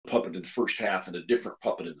puppet in the first half and a different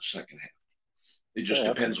puppet in the second half. It just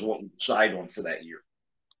Yeah, okay. depends on what we decide on for that year.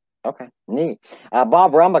 Okay, neat.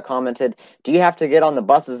 Bob Rumba commented, do you have to get on the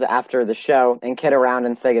buses after the show and kid around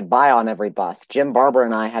and say goodbye on every bus? Jim Barber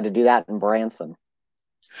and I had to do that in Branson.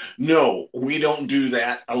 No, we don't do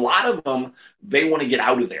that. A lot of them, they want to get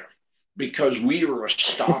out of there because we are a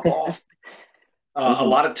stop off. A Hmm.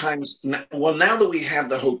 lot of times, well, now that we have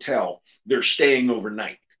the hotel, they're staying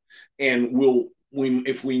overnight, and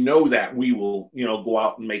if we know that, we will, go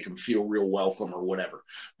out and make them feel real welcome or whatever.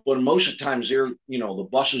 But most of the times, the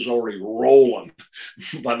bus is already rolling.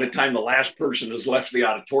 By the time the last person has left the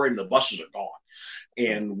auditorium, the buses are gone,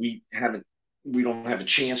 and we don't have a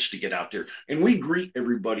chance to get out there. And we greet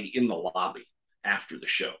everybody in the lobby after the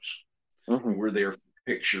shows. Hmm. And we're there for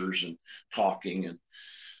pictures and talking and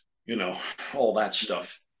all that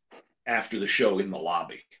stuff after the show in the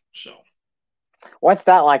lobby. So What's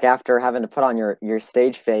that like after having to put on your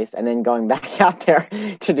stage face and then going back out there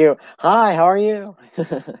to do, hi, how are you?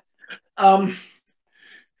 um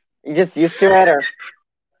You just used to it, or?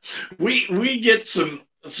 we get some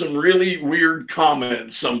really weird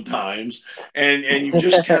comments sometimes, and you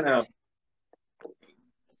just kind of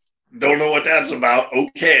don't know what that's about.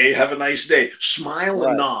 Okay, have a nice day. Smile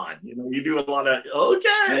and Right. nod. You do a lot of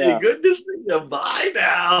okay, Yeah. good to see you. Bye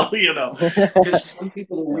now. Because some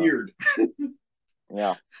people are Yeah. weird.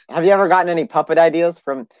 Yeah. Have you ever gotten any puppet ideas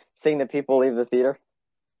from seeing the people leave the theater?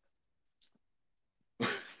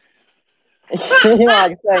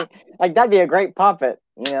 Like saying, like that'd be a great puppet,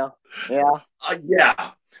 Yeah.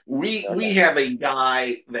 Yeah, we Okay. have a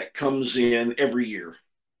guy that comes in every year,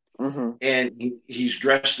 Hmm. and he's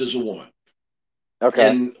dressed as a woman Okay.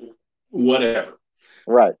 and whatever,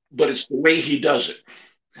 Right. but it's the way he does it.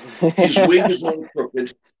 His wig is on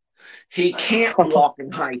crooked. He can't walk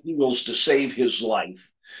in high heels to save his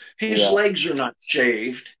life. His Yeah. legs are not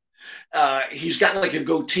shaved. He's got like a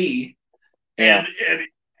goatee, Yeah.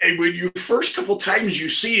 and when you first couple times you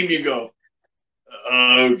see him, you go,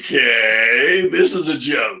 okay, this is a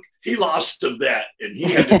joke. He lost a bet, and he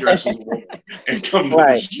had to dress as a woman and come to the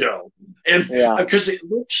Right. show, and Yeah. because it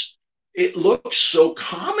looks so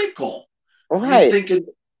comical. You're Right. thinking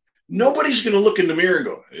nobody's going to look in the mirror and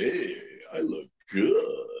go, "Hey, I look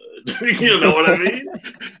good." You know what I mean?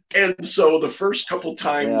 And so the first couple Yeah.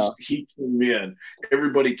 times he came in,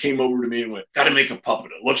 everybody came over to me and went, "Got to make a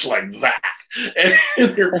puppet. It looks like that."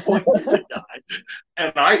 And they're pointing at the guy.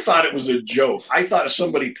 And I thought it was a joke. I thought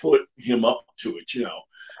somebody put him up to it,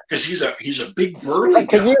 because he's a big burly Like,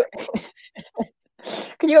 could guy. you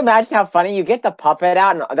can you imagine how funny you get the puppet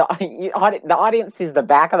out and the audience sees the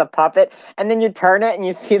back of the puppet and then you turn it and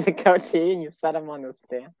you see the goatee and you set him on the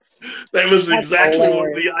stand? That was That's exactly one of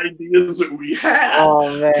hilarious. the ideas that we had.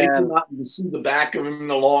 Oh Take him man. out and see the back of him,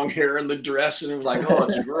 the long hair and the dress, and it was like, oh,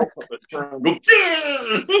 it's a girl puppet. Turn and go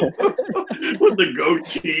with the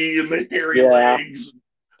goatee and the hairy Yeah. legs.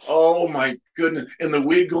 Oh my goodness! And the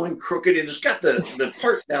wig going crooked, and it's got the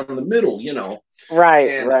part down in the middle, Right,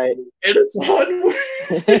 and right. it's on.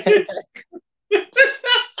 It's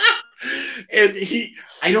and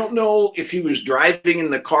I don't know if he was driving in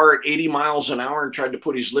the car at 80 miles an hour and tried to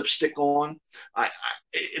put his lipstick on.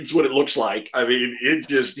 It's what it looks like. I mean,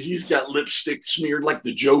 he's got lipstick smeared like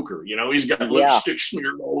the Joker. He's got Yeah. lipstick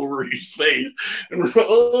smeared all over his face. And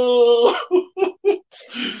oh,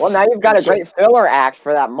 Well, now you've got and a so great filler act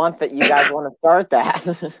for that month that you guys want to start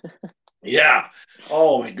that. yeah.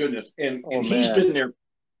 Oh my goodness. And Oh and he's man. been there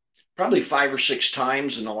probably 5 or 6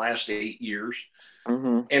 times in the last 8 years,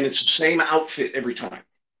 Hmm. and it's the same outfit every time.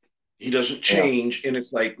 He doesn't Yeah. change, and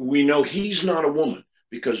it's like we know he's not a woman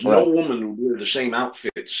because no Right. woman would wear the same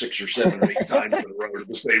outfit 6 or 7 or 8 times in a row to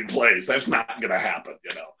the same place. That's not going to happen.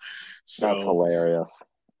 That's So, hilarious.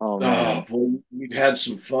 Oh man. oh, boy, we've had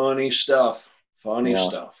some funny stuff. Funny Yeah.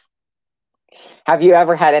 stuff. Have you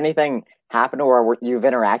ever had anything happen where you've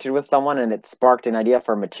interacted with someone and it sparked an idea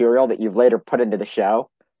for material that you've later put into the show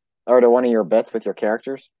or to one of your bits with your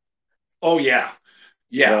characters? Oh yeah,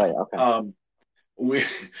 yeah. Really? Okay. We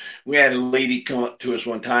we had a lady come up to us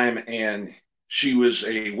one time, and she was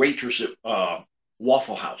a waitress at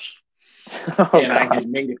Waffle House, Oh and I gosh. had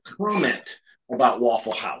made a comment about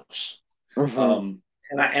Waffle House. Hmm.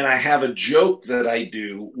 And I have a joke that I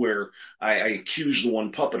do where I accuse the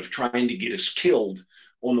one puppet of trying to get us killed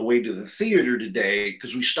on the way to the theater today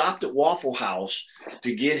because we stopped at Waffle House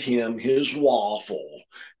to get him his waffle,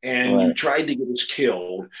 and you Right. tried to get us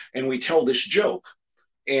killed. And we tell this joke,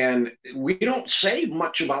 and we don't say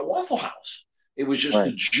much about Waffle House. It was just Right.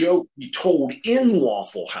 a joke we told in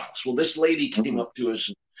Waffle House. Well, this lady came Hmm. up to us,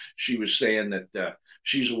 and she was saying that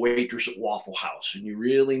she's a waitress at Waffle House, and you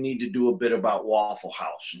really need to do a bit about Waffle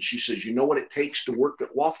House. And she says, you know what it takes to work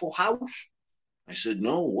at Waffle House? I said,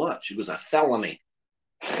 no, what? She goes, a felony.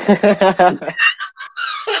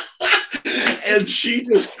 And she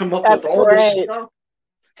just come up with all this stuff.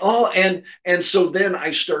 Oh, and so then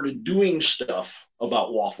I started doing stuff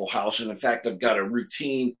about Waffle House. And in fact, I've got a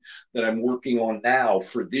routine that I'm working on now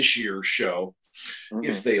for this year's show,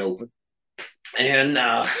 if they open. And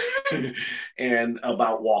and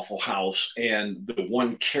about Waffle House. And the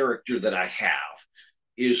one character that I have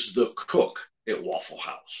is the cook at Waffle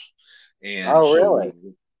House. And oh, really?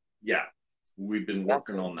 Yeah, we've been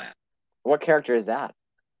working on that. What character is that?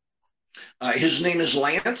 His name is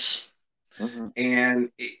Lance.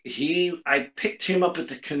 And I picked him up at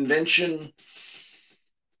the convention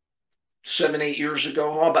 7-8 years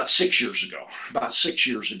ago. Oh, about 6 years ago. About 6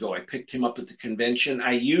 years ago, I picked him up at the convention.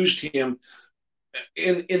 I used him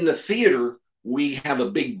in the theater. We have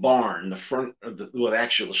a big barn. The front of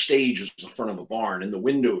the stage is the front of a barn, and the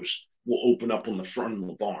windows will open up on the front of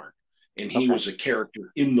the barn. And he was a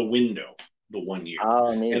character in the window the one year.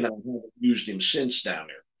 Oh, neat. And I haven't used him since down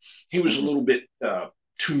there. He was a little bit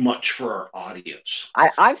too much for our audience.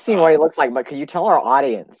 I've seen what he looks like, but could you tell our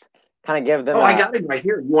audience? Kind of give them. I got him right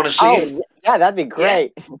here. You want to see it? Yeah, that'd be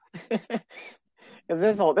great. Because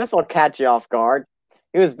this will catch you off guard.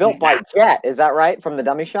 He was built by Jet. Is that right? From the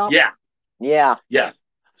dummy shop? Yeah. Yeah. Yeah.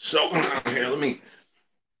 So here, let me.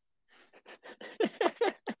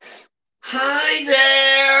 Hi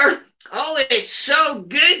there. Oh, it's so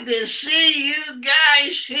good to see you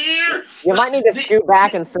guys here. You might need to scoot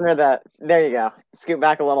back and center the. There you go. Scoot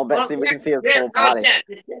back a little bit so we can see his full body.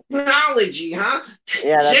 Technology, huh?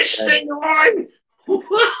 Yeah, that's this thing on.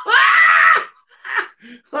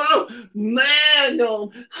 Oh man!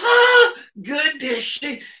 Oh, good to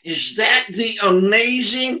see. Is that the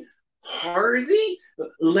amazing Harvey?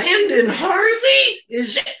 Landon Harvey?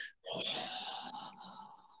 Is it?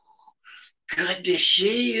 Good to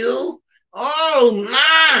see you. Oh,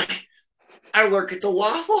 my. I work at the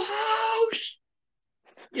Waffle House.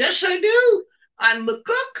 Yes, I do. I'm the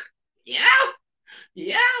cook. Yeah.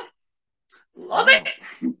 Yeah. Love it.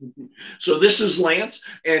 So this is Lance,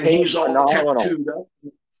 and he's all tattooed up.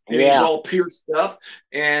 And he's all pierced up,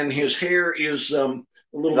 and his hair is a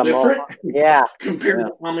little different, compared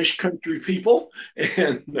to Amish country people.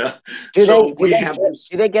 And do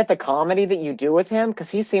they get the comedy that you do with him? Because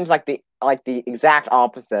he seems like the exact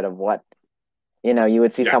opposite of what you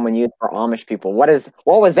would see someone use for Amish people. What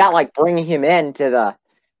was that like bringing him into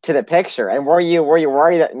the picture? And were you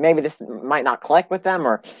worried that maybe this might not click with them,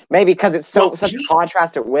 or maybe because it's such a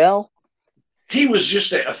contrast it will? He was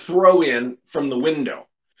just a throw-in from the window.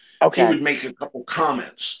 Okay. He would make a couple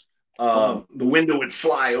comments. The window would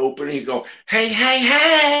fly open, and he'd go, hey, hey,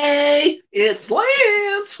 hey, it's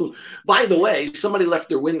Lance. By the way, somebody left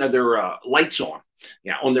their lights on,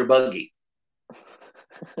 on their buggy.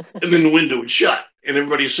 And then the window would shut, and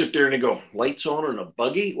everybody would sit there and they go, lights on in a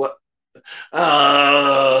buggy? What?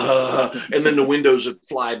 And then the windows would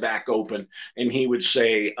fly back open, and he would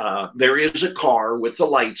say, there is a car with the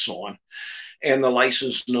lights on, and the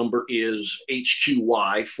license number is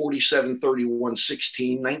HQY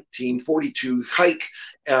 473116 1942 hike,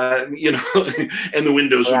 and the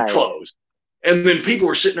windows would close. And then people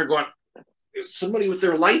were sitting there going, somebody with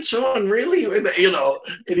their lights on, really? And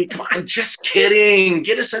he, come on, just kidding.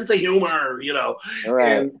 Get a sense of humor,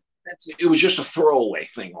 And it was just a throwaway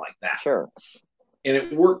thing like that. Sure. And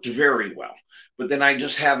it worked very well. But then I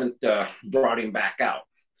just haven't brought him back out.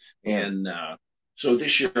 And so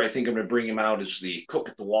this year, I think I'm going to bring him out as the cook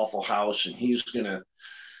at the Waffle House, and he's going to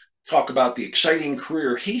talk about the exciting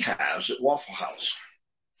career he has at Waffle House.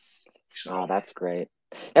 So, oh, that's great.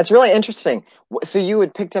 That's really interesting. So you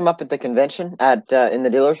had picked him up at the convention in the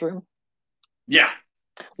dealer's room? Yeah.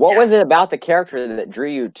 What was it about the character that drew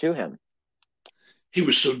you to him? He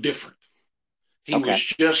was so different. He was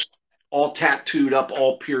just all tattooed up,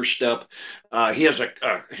 all pierced up. He has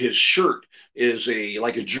his shirt is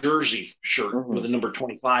like a jersey shirt with a number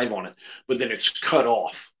 25 on it, but then it's cut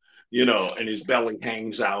off, and his belly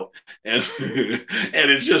hangs out, and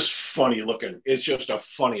it's just funny looking. It's just a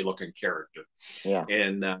funny looking character. Yeah.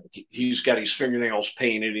 And he's got his fingernails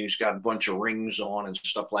painted, and he's got a bunch of rings on and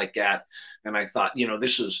stuff like that. And I thought,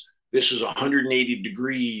 this is 180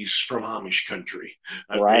 degrees from Amish country.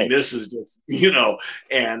 I mean, this is just,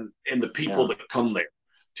 and the people that come there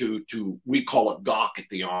we call it gawk at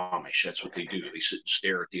the Amish. That's what they do. They sit and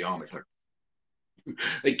stare at the Amish.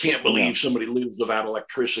 They can't believe somebody lives without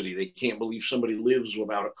electricity. They can't believe somebody lives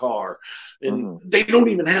without a car. And they don't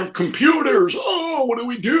even have computers. Oh, what do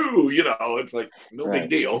we do? It's like, no big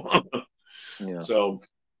deal. Yeah. So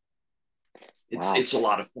it's a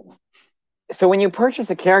lot of fun. So when you purchase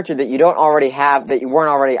a character that you don't already have, that you weren't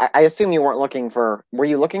already, I assume you weren't looking for, were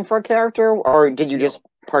you looking for a character, or did you just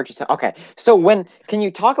purchase it? Okay. So can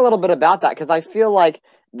you talk a little bit about that? Because I feel like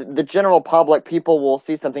the general public, people will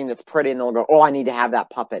see something that's pretty and they'll go, oh, I need to have that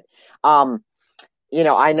puppet. I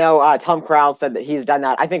know Tom Krause said that he's done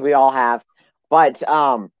that. I think we all have. But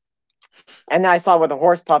and then I saw with a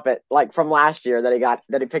horse puppet, like from last year,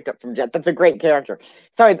 that he picked up from Jet. That's a great character.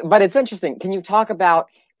 Sorry, but it's interesting. Can you talk about,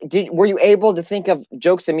 were you able to think of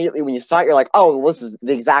jokes immediately when you saw it? You're like, oh, well, this is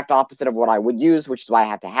the exact opposite of what I would use, which is why I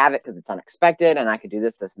have to have it, because it's unexpected and I could do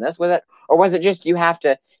this, this, and this with it? Or was it just you're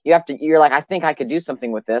like, I think I could do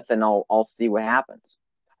something with this and I'll see what happens?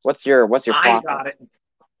 What's your process?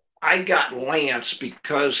 I got Lance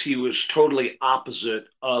because he was totally opposite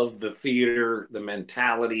of the theater, the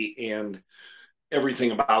mentality, and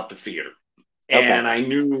everything about the theater. And I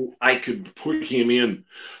knew I could put him in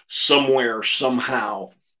somewhere, somehow,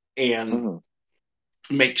 and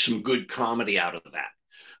make some good comedy out of that.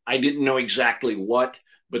 I didn't know exactly what,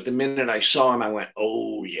 but the minute I saw him, I went,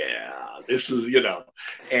 oh, yeah, this is,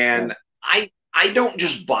 And I don't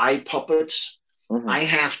just buy puppets. I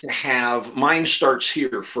have to have, mine starts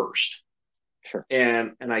here first. Sure.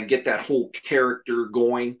 And I get that whole character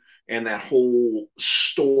going and that whole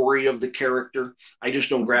story of the character. I just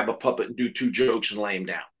don't grab a puppet and do 2 jokes and lay him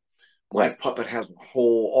down. My puppet has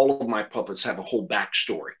all of my puppets have a whole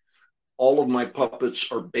backstory. All of my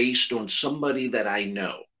puppets are based on somebody that I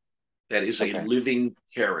know that is a living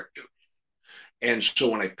character. And so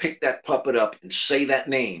when I pick that puppet up and say that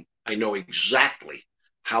name, I know exactly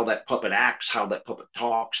how that puppet acts, how that puppet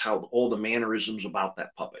talks, how all the mannerisms about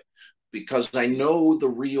that puppet, because I know the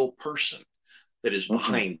real person that is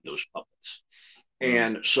behind those puppets.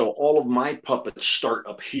 And so all of my puppets start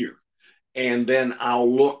up here. And then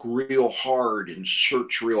I'll look real hard and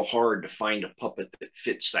search real hard to find a puppet that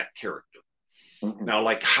fits that character. Now,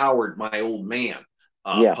 like Howard, my old man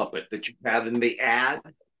puppet that you had in the ad,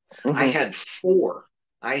 I had 4.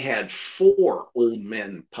 I had 4 old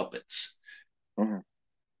men puppets.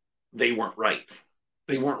 They weren't right.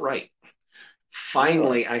 They weren't right.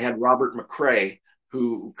 Finally, I had Robert McCrae,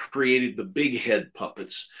 who created the big head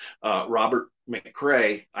puppets. Robert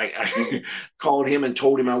McCrae, I called him and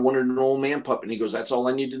told him I wanted an old man puppet. And he goes, that's all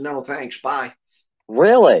I need to know. Thanks. Bye.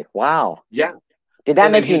 Really? Wow. Yeah. Did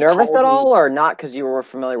that make you nervous at all, or not, because you were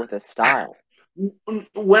familiar with his style?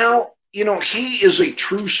 Well, he is a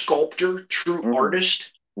true sculptor, true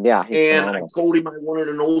artist. Yeah. He's and phenomenal. I told him I wanted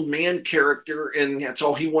an old man character, and that's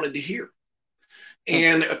all he wanted to hear.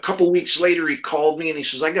 And a couple of weeks later, he called me and he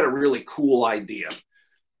says, I got a really cool idea.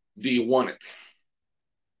 Do you want it?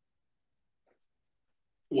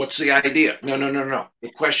 What's the idea? No.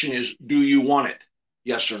 The question is, do you want it?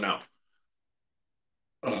 Yes or no?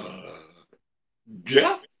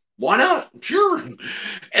 Yeah, why not? Sure.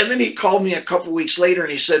 And then he called me a couple of weeks later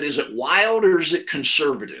and he said, is it wild or is it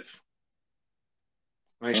conservative?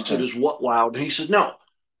 And I said, is what wild? And he said, no.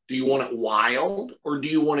 Do you want it wild or do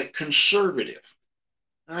you want it conservative?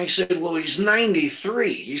 And I said, well, he's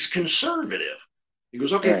 93. He's conservative. He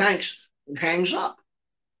goes, okay, thanks. And hangs up.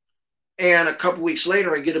 And a couple weeks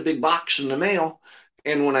later, I get a big box in the mail.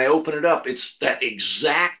 And when I open it up, it's that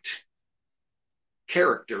exact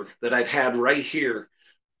character that I've had right here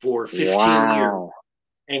for 15 years.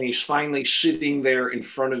 And he's finally sitting there in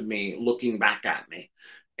front of me, looking back at me.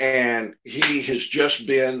 And he has just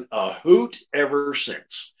been a hoot ever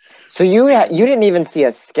since. So you didn't even see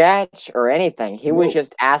a sketch or anything. He was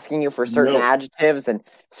just asking you for certain adjectives and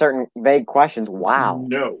certain vague questions. Wow.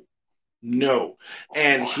 No.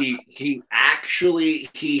 And he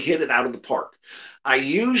hit it out of the park. I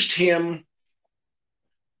used him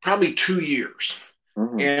probably 2 years.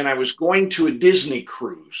 And I was going to a Disney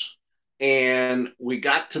cruise. And we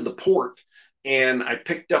got to the port and I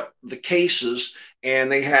picked up the cases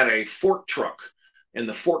and they had a fork truck. And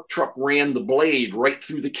the fork truck ran the blade right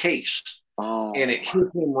through the case. And it hit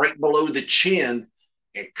him right below the chin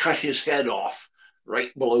and cut his head off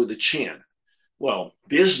right below the chin. Well,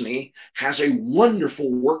 Disney has a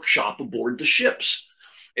wonderful workshop aboard the ships.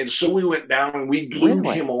 And so we went down and we glued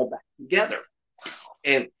him all back together.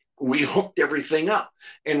 And we hooked everything up.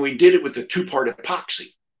 And we did it with a 2-part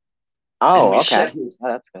epoxy. Oh, okay.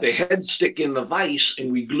 Set the head stick in the vise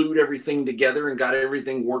and we glued everything together and got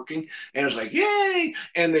everything working. And it was like, yay.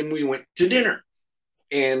 And then we went to dinner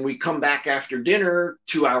and we come back after dinner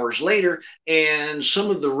 2 hours later. And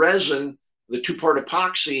some of the resin, the 2-part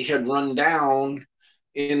epoxy had run down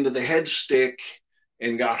into the head stick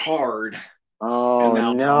and got hard. Oh,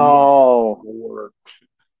 and no.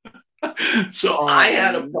 So I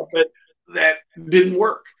had a puppet that didn't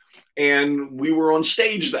work. And we were on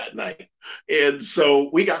stage that night. And so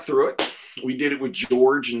we got through it. We did it with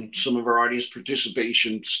George and some of our audience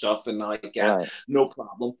participation stuff and like that. Right. No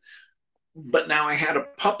problem. But now I had a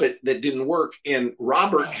puppet that didn't work, and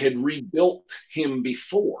Robert had rebuilt him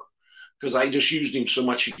before because I just used him so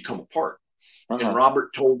much he'd come apart. And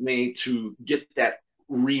Robert told me to get that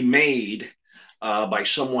remade by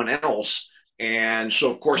someone else. And so,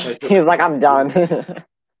 of course, he was like, I'm done.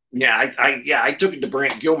 I took it to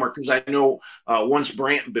Brant Gilmer because I know once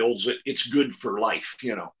Brant builds it, it's good for life,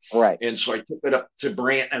 you know. Right. And so I took it up to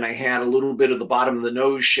Brant, and I had a little bit of the bottom of the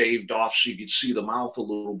nose shaved off so you could see the mouth a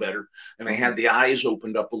little better. And I had the eyes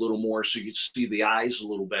opened up a little more so you could see the eyes a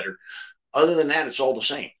little better. Other than that, it's all the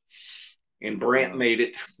same. And Brant made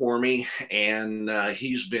it for me, and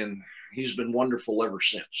he's been wonderful ever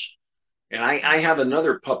since. And I have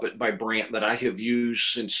another puppet by Brant that I have used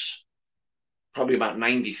since probably about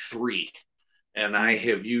 93, and I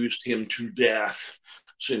have used him to death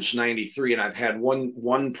since 93, and I've had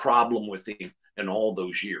one problem with him in all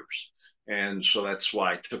those years. And so that's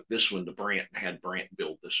why I took this one to Brant and had Brant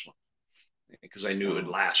build this one, because I knew it would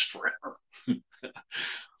last forever.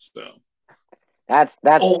 So that's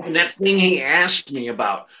and that thing he asked me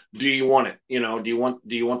about, do you want it? You know, do you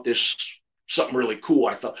want this something really cool?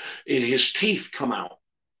 I thought his teeth come out.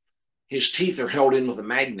 His teeth are held in with a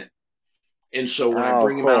magnet. And so when I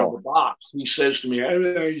bring him out of the box, he says to me,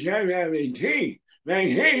 your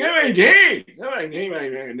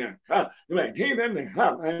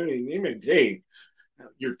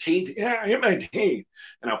teeth? Yeah, in my teeth.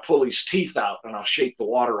 And I'll pull his teeth out and I'll shake the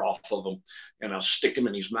water off of them and I'll stick them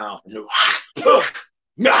in his mouth and he'll,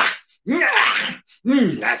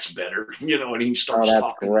 that's better, you know, and he starts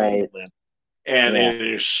talking. Great. And it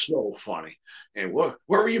is so funny. And what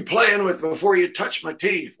were you playing with before you touched my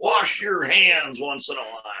teeth? Wash your hands once in a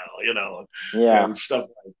while, you know, and stuff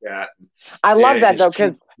like that. I love that though,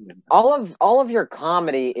 because all of your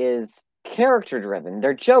comedy is character driven.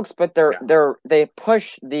 They're jokes, but they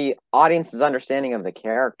push the audience's understanding of the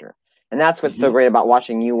character, and that's what's so great about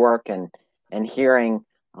watching you work and hearing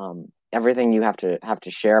everything you have to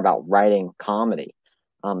share about writing comedy.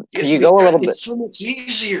 Could you go a little bit? It's so much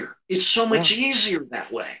easier. It's so much easier that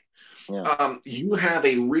way. Yeah. You have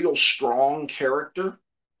a real strong character.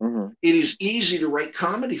 It is easy to write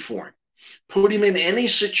comedy for him. Put him in any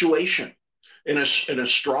situation, in a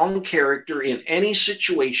strong character in any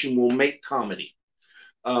situation will make comedy.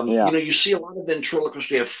 You know, you see a lot of ventriloquists.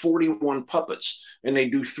 They have 41 puppets, and they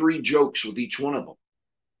do 3 jokes with each one of them.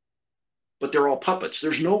 But they're all puppets.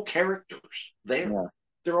 There's no characters there. Yeah.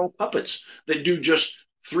 They're all puppets that do just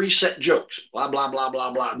 3 set jokes, blah, blah, blah,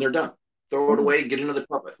 blah, blah, and they're done. Throw it away, get another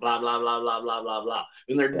puppet, blah, blah, blah, blah, blah, blah, blah,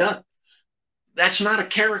 and they're done. That's not a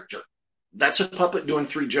character. That's a puppet doing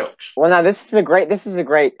 3 jokes. Well, now this is a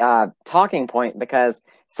great talking point, because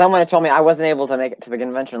someone had told me I wasn't able to make it to the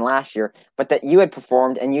convention last year, but that you had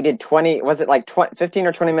performed and you did 15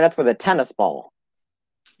 or 20 minutes with a tennis ball?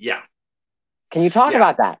 Yeah. Can you talk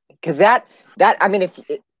about that? Because that I mean,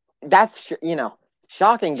 that's you know,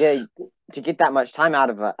 shocking to get that much time out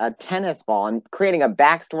of a tennis ball and creating a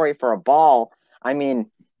backstory for a ball. I mean,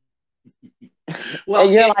 well,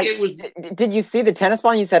 it was. Did you see the tennis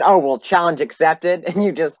ball and you said, "Oh, well, challenge accepted," and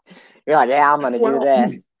you're like, "Yeah, I'm going to do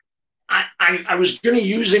this." I was going to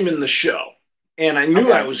use him in the show, and I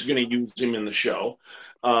knew I was going to use him in the show.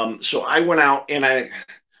 So I went out, and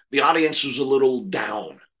the audience was a little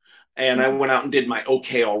down, and I went out and did my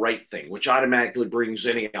okay, all right thing, which automatically brings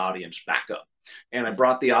any audience back up. And I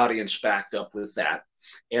brought the audience back up with that.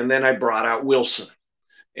 And then I brought out Wilson.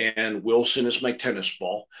 And Wilson is my tennis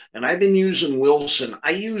ball. And I've been using Wilson.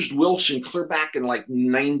 I used Wilson clear back in like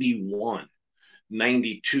 91,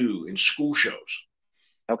 92 in school shows.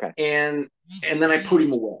 Okay. And then I put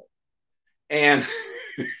him away. And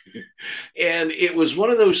and it was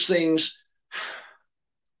one of those things.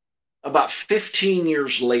 About 15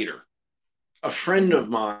 years later, a friend of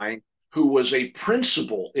mine who was a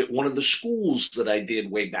principal at one of the schools that I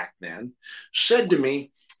did way back then said to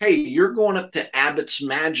me, "Hey, you're going up to Abbott's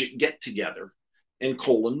Magic Get-Together in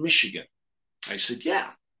Colon, Michigan." I said,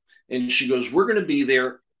 "Yeah." And she goes, "We're going to be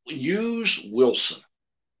there. Use Wilson."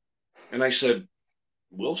 And I said,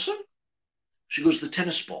 "Wilson?" She goes, "The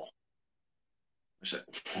tennis ball." I said,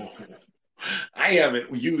 "Oh, I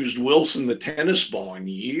haven't used Wilson, the tennis ball, in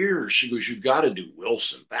years." She goes, "You got to do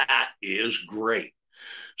Wilson. That is great."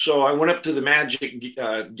 So I went up to the Magic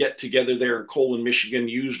Get-Together there in Colon, Michigan,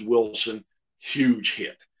 used Wilson, huge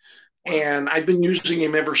hit. And I've been using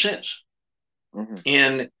him ever since.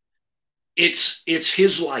 And it's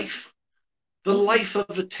his life, the life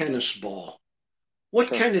of a tennis ball. What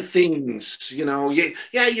Sure. kind of things,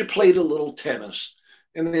 yeah, you played a little tennis,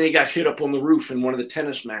 and then he got hit up on the roof in one of the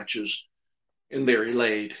tennis matches, and there he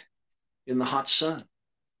laid in the hot sun,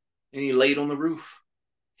 and he laid on the roof.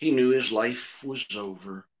 He knew his life was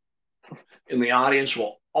over. And the audience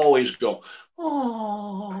will always go,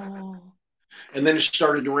 oh. And then it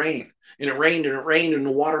started to rain. And it rained and it rained, and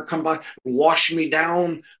the water come by and washed me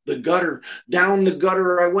down the gutter. Down the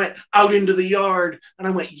gutter I went, out into the yard. And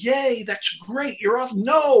I went, yay, that's great. You're off.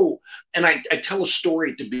 No. And I tell a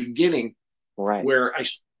story at the beginning, Right. where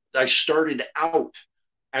I started out.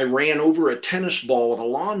 I ran over a tennis ball with a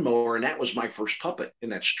lawnmower, and that was my first puppet.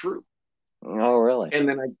 And that's true. Oh, really?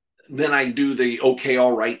 And then I do the okay,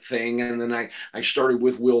 all right thing, and then I started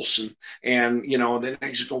with Wilson, and then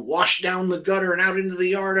I just go wash down the gutter and out into the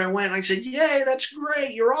yard I went. I said, "Yay, that's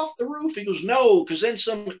great! You're off the roof." He goes, "No," because then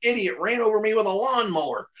some idiot ran over me with a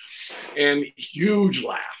lawnmower, and huge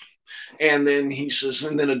laugh. And then he says,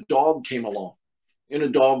 and then a dog came along, and a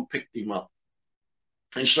dog picked him up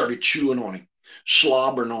and started chewing on him,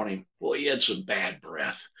 slobbering on him. Boy, he had some bad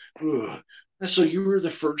breath. Ugh. And so you were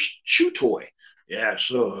the first chew toy. Yeah,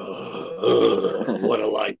 so what a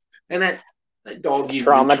life. And that dog even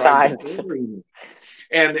tried to traumatized. bury me.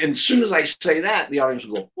 And as soon as I say that, the audience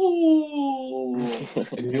will go, oh,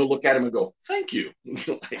 and he'll look at him and go, thank you. And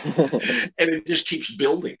it just keeps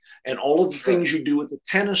building. And all of the things you do with the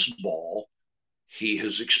tennis ball, he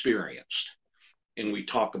has experienced. And we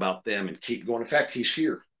talk about them and keep going. In fact, he's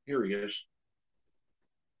here. Here he is.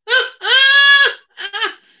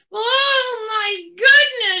 Oh my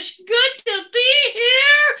goodness, good to be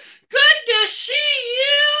here. Good to see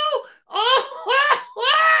you.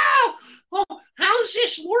 Oh, wow. Oh, how's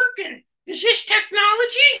this working? Is this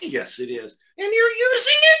technology? Yes, it is. And you're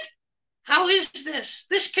using it? How is this?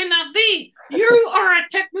 This cannot be. You are a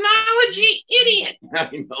technology idiot. I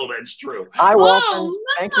know that's true. Hi, Wilson.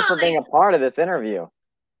 Thank you for being a part of this interview.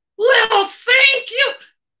 Well, thank you,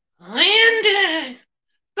 Landon.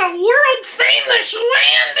 The world famous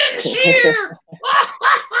Landon's here.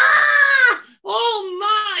 Oh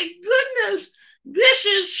my goodness. This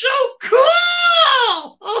is so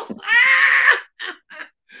cool. Oh man.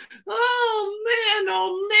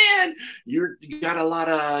 You got a lot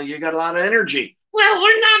of energy. Well,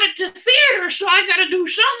 we're not at the theater, so I got to do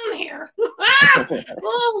something here.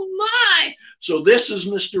 Oh my! So this is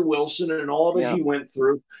Mr. Wilson and all that he went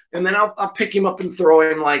through, and then I'll pick him up and throw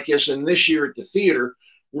him like this. And this year at the theater,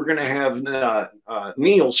 we're going to have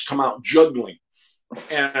Niels come out juggling,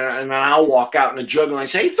 and I'll walk out in a juggling. I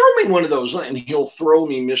say, "Hey, throw me one of those," and he'll throw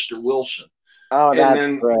me Mr. Wilson. Oh,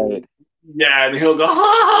 that's great. Yeah, and he'll go,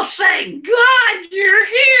 oh, thank God you're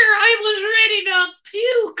here. I was ready to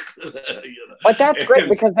puke. But that's great,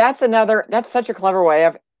 because that's such a clever way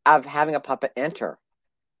of having a puppet enter.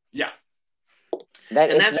 Yeah.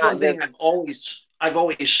 And that's one thing I've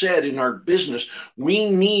always said in our business.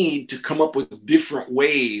 We need to come up with different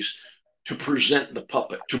ways to present the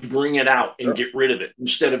puppet, to bring it out and get rid of it,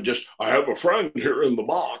 instead of just, I have a friend here in the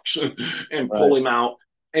box, and pull him out.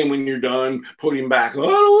 And when you're done, put him back. Oh, I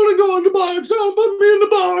don't want to go in the box. Don't put me in the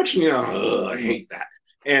box. I hate that.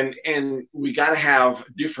 And we got to have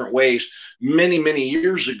different ways. Many, many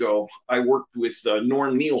years ago, I worked with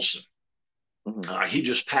Norm Nielsen. He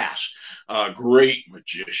just passed. Great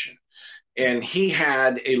magician. And he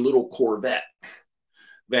had a little Corvette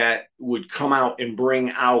that would come out and bring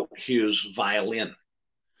out his violin.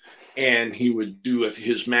 And he would do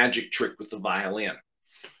his magic trick with the violin.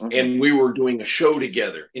 And we were doing a show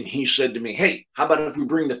together, and he said to me, hey, how about if we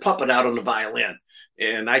bring the puppet out on the violin?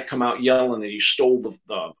 And I come out yelling that he stole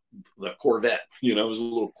the Corvette. It was a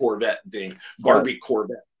little Corvette thing, Barbie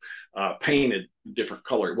Corvette, painted a different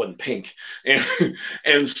color. It wasn't pink.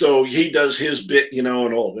 And so he does his bit, and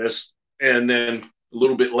all this. And then a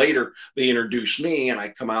little bit later, they introduce me, and I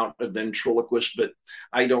come out a ventriloquist, but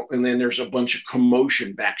I don't. And then there's a bunch of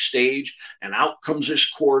commotion backstage, and out comes this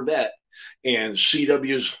Corvette. And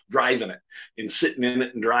CW's driving it and sitting in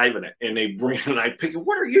it and driving it. And they bring it, and I pick it.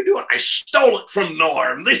 What are you doing? I stole it from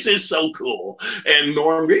Norm. This is so cool. And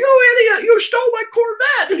Norm goes, you idiot, you stole my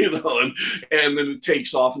Corvette. And then it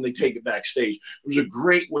takes off, and they take it backstage. It was a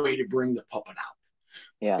great way to bring the puppet out.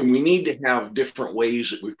 Yeah. And we need to have different ways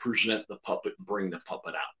that we present the puppet and bring the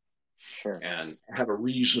puppet out. Sure. And have a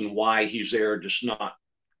reason why he's there, just not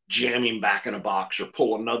jamming back in a box or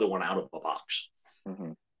pull another one out of a box.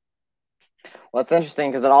 Well, it's interesting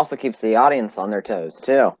because it also keeps the audience on their toes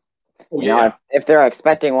too. Oh, yeah. If they're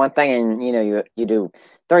expecting one thing, and you do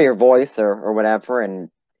throw your voice or whatever, and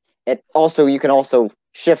you can also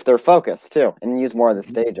shift their focus too and use more of the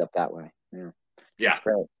stage up that way. Yeah. Yeah. That's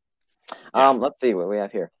great. Let's see what we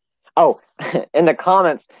have here. Oh, in the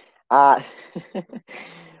comments, uh,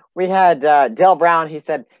 we had Dale Brown. He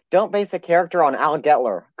said, "Don't base a character on Al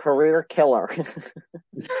Getler, career killer."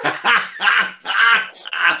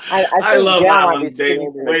 I I think love Dale that might be one, Dave.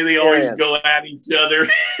 speaking The from way they always experience. go at each other.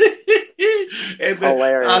 And I'll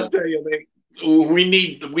Hilarious. tell you, we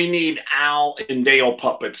need Al and Dale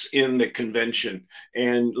puppets in the convention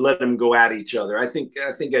and let them go at each other. I think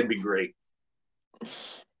that'd be great.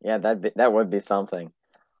 Yeah, that would be something.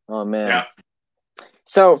 Oh man. Yeah.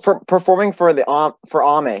 So for performing for the for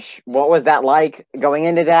Amish, what was that like going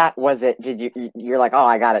into that? Was it you're like, oh,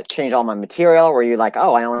 I got to change all my material? Were you like,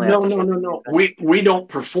 oh, I only have No, to no, change no, a few no. things? We don't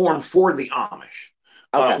perform for the Amish.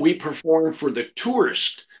 Okay. We perform for the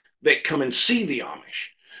tourists that come and see the Amish.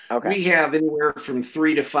 Okay. We have anywhere from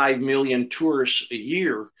 3 to 5 million tourists a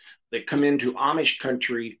year that come into Amish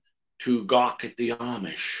country to gawk at the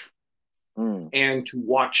Amish and to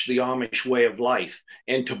watch the Amish way of life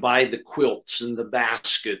and to buy the quilts and the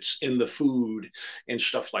baskets and the food and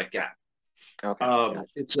stuff like that. Okay.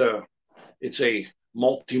 Gotcha. It's a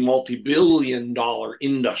multi billion-dollar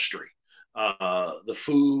industry. The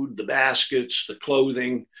food, the baskets, the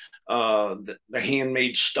clothing, the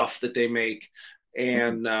handmade stuff that they make,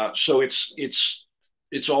 and so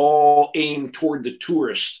it's all aimed toward the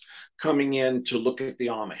tourists coming in to look at the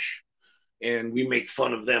Amish, and we make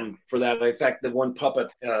fun of them for that. In fact, the one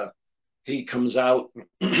puppet, he comes out.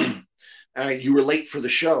 You were late for the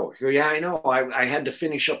show. Go, yeah, I know. I had to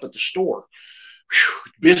finish up at the store.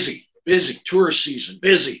 Whew, busy, tourist season,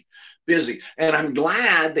 busy. And I'm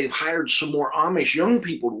glad they've hired some more Amish young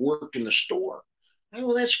people to work in the store. Oh,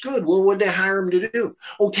 well, that's good. Well, what did they hire them to do?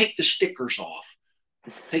 Oh, take the stickers off.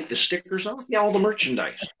 Take the stickers off? Yeah, all the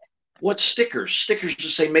merchandise. What stickers? Stickers to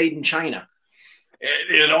say made in China.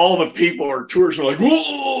 And all the people or tourists are like,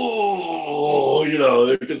 whoa,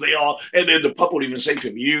 because they all, and then the pup would even say to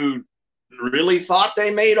him, you really thought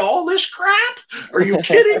they made all this crap? Are you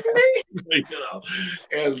kidding me?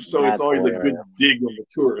 And so That's it's always a good hilarious. dig on the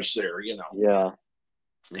tourists there. Yeah.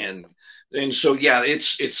 And so yeah,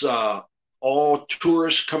 it's all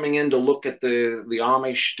tourists coming in to look at the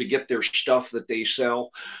Amish to get their stuff that they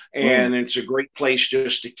sell, and it's a great place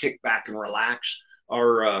just to kick back and relax.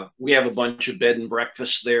 We have a bunch of bed and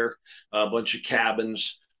breakfasts there, a bunch of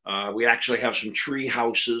cabins. We actually have some tree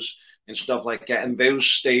houses and stuff like that, and those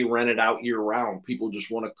stay rented out year round. People just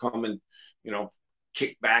want to come and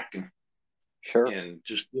kick back and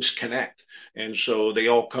just disconnect, and so they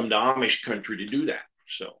all come to Amish country to do that.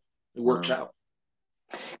 So it works out.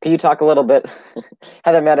 Can you talk a little bit?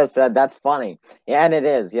 Heather Meadows said that's funny. Yeah, and it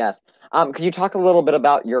is. Yes. Could you talk a little bit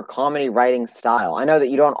about your comedy writing style? I know that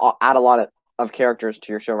you don't add a lot of characters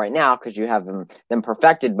to your show right now because you have them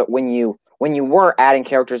perfected. But when you were adding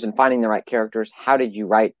characters and finding the right characters, how did you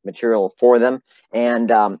write material for them?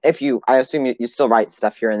 And I assume you still write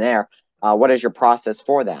stuff here and there. What is your process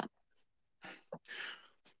for that?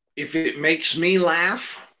 If it makes me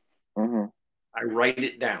laugh, I write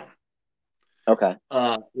it down. Okay.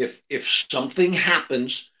 If something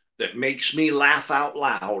happens that makes me laugh out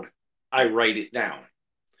loud, I write it down.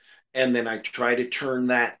 And then I try to turn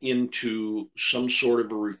that into some sort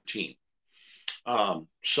of a routine,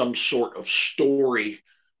 some sort of story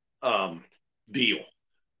deal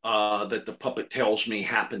that the puppet tells me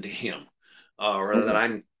happened to him, or that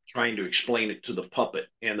I'm trying to explain it to the puppet,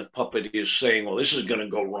 and the puppet is saying, well, this is going to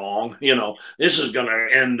go wrong, this is going to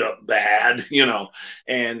end up bad,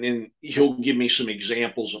 and then he'll give me some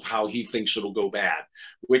examples of how he thinks it'll go bad,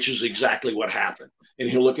 which is exactly what happened. And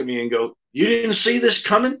he'll look at me and go, you didn't see this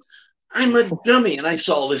coming? I'm a dummy and I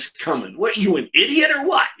saw this coming. What, you an idiot or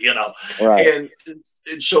what? Right.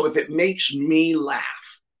 And so if it makes me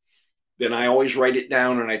laugh, then I always write it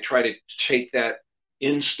down, and I try to take that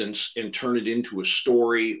instance and turn it into a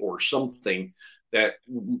story or something that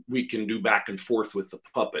we can do back and forth with the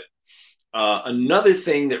puppet. Another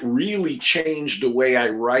thing that really changed the way I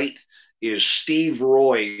write is Steve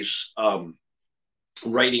Roy's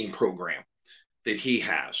writing program that he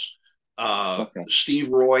has. Steve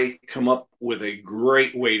Roy come up with a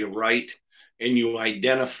great way to write, and you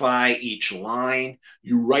identify each line.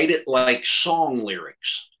 You write it like song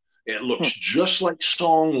lyrics. It looks just like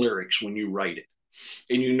song lyrics when you write it.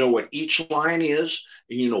 And you know what each line is,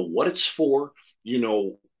 and you know what it's for.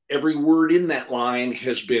 Every word in that line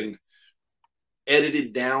has been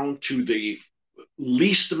edited down to the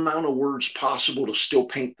least amount of words possible to still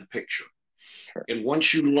paint the picture. And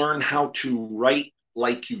once you learn how to write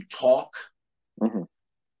like you talk, and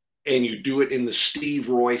you do it in the Steve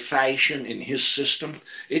Roy fashion in his system,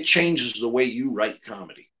 it changes the way you write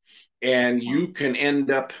comedy. And you can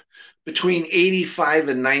end up between 85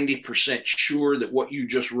 and 90% sure that what you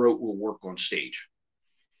just wrote will work on stage.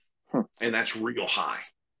 And that's real high.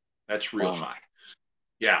 That's real high.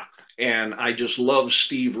 Yeah. And I just love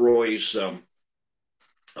Steve Roy's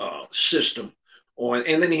system on.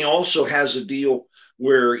 And then he also has a deal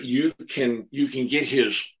where you can get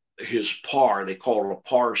his PAR. They call it a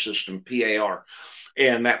PAR system, PAR.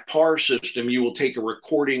 And that PAR system, you will take a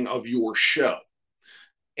recording of your show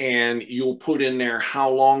and you'll put in there how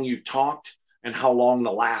long you talked and how long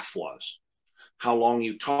the laugh was. How long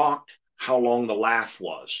you talked, how long the laugh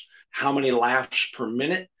was, how many laughs per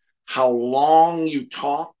minute, how long you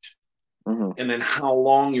talked, and then how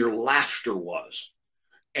long your laughter was.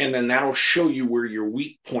 And then that'll show you where your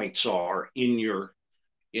weak points are in your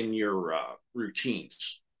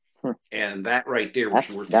routines. And that right there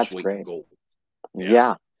was worth its weight in gold.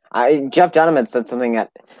 Yeah. Jeff Dunham said something at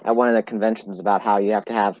one of the conventions about how you have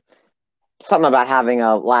to have something about having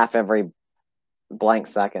a laugh every blank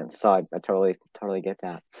second. So I totally get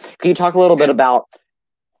that. Can you talk a little bit about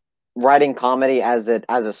writing comedy as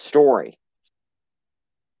a story?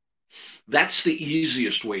 That's the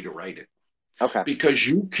easiest way to write it. Okay. Because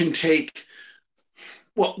you can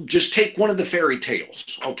just take one of the fairy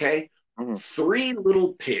tales, okay? 3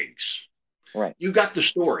 little pigs. Right. You got the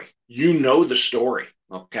story. You know the story,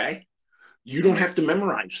 okay? You don't have to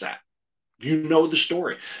memorize that. You know the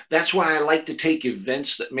story. That's why I like to take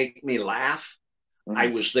events that make me laugh. I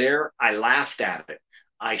was there. I laughed at it.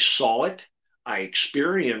 I saw it. I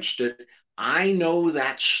experienced it. I know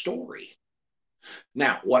that story.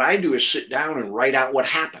 Now, what I do is sit down and write out what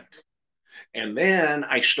happened. And then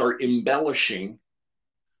I start embellishing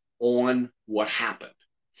on what happened.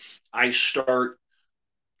 I start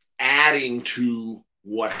adding to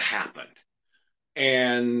what happened.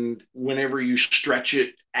 And whenever you stretch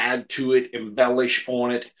it, add to it, embellish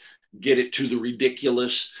on it, get it to the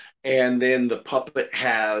ridiculous, and then the puppet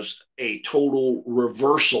has a total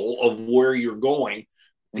reversal of where you're going,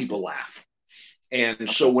 people laugh. And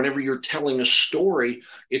so whenever you're telling a story,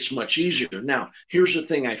 it's much easier. Now, here's the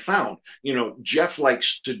thing I found. Jeff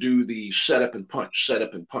likes to do the setup and punch,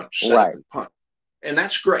 setup and punch, setup and punch. And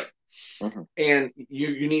that's great. And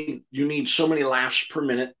you need so many laughs per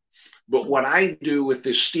minute. But what I do with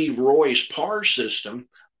this Steve Roy's PAR system,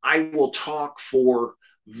 I will talk for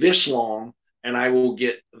this long and I will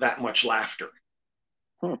get that much laughter.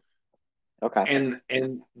 Okay.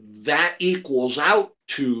 And that equals out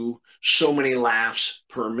to so many laughs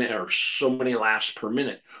per minute, or so many laughs per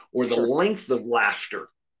minute, or the length of laughter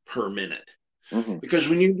per minute. Because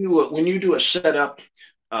when you do a setup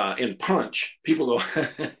in punch, people go,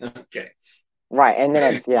 okay. Right. And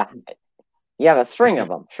then it's, you have a string of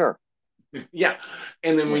them. Sure. Yeah.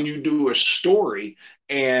 And then when you do a story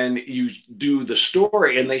and you do the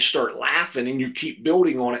story and they start laughing and you keep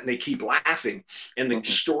building on it and they keep laughing and the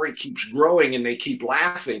story keeps growing and they keep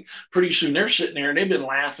laughing, pretty soon they're sitting there and they've been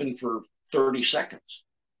laughing for 30 seconds.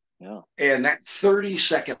 Yeah. And that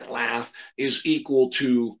 30-second laugh is equal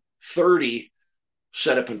to 30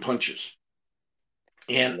 setup and punches.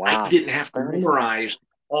 And I didn't have to memorize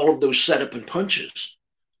all of those setup and punches.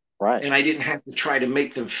 Right. And I didn't have to try to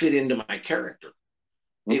make them fit into my character.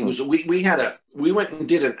 It was we went and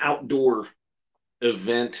did an outdoor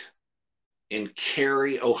event in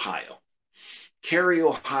Cary, Ohio. Cary,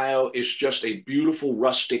 Ohio is just a beautiful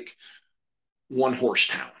rustic one-horse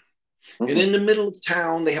town. And in the middle of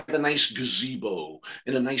town, they have a nice gazebo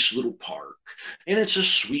and a nice little park. And it's a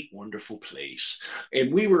sweet, wonderful place.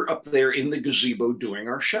 And we were up there in the gazebo doing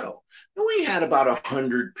our show. And we had about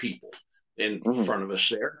 100 people in front of us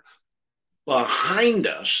there. Behind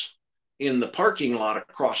us in the parking lot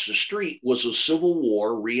across the street was a Civil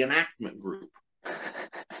War reenactment group.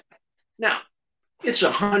 Now, it's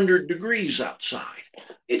 100 degrees outside.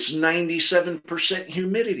 It's 97%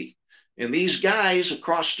 humidity. And these guys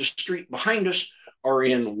across the street behind us are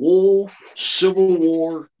in wool Civil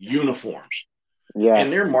War uniforms. Yeah.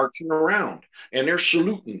 And they're marching around and they're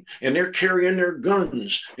saluting and they're carrying their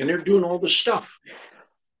guns and they're doing all this stuff.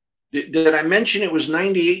 Did I mention it was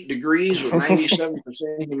 98 degrees with 97%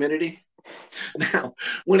 humidity? Now,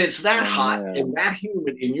 when it's that hot and that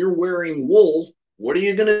humid and you're wearing wool, what are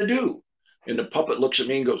you going to do? And the puppet looks at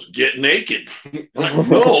me and goes, "Get naked." Like,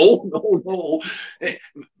 no.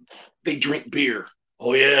 They drink beer.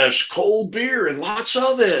 "Oh, yes, cold beer and lots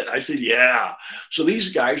of it." I said, "Yeah." So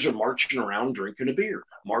these guys are marching around drinking a beer,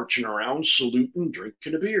 marching around saluting,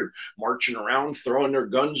 drinking a beer, marching around throwing their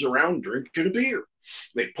guns around, drinking a beer.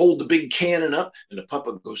 They pulled the big cannon up, and the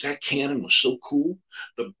puppet goes, "That cannon was so cool.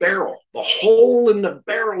 The hole in the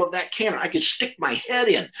barrel of that cannon, I could stick my head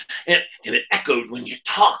in, and it echoed when you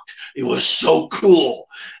talked. It was so cool."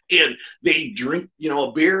 And they drink,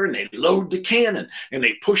 a beer, and they load the cannon, and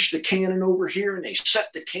they push the cannon over here, and they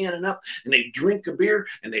set the cannon up, and they drink a beer,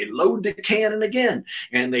 and they load the cannon again,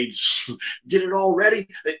 and they get it all ready.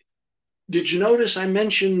 Did you notice I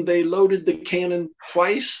mentioned they loaded the cannon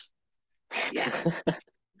twice? Yeah.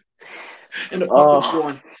 And the puppet's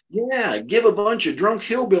going, yeah, give a bunch of drunk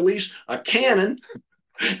hillbillies a cannon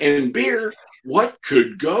and beer. What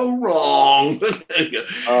could go wrong?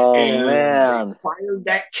 And man. they fired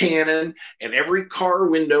that cannon, and every car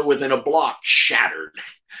window within a block shattered.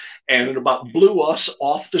 And it about blew us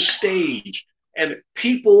off the stage. And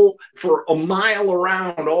people for a mile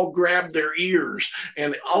around all grabbed their ears,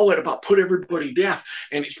 and it about put everybody deaf.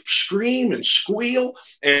 And it scream and squeal,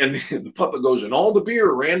 and the puppet goes, and all the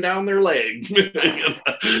beer ran down their leg.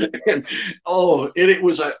 And it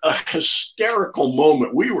was a hysterical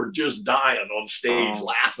moment. We were just dying on stage,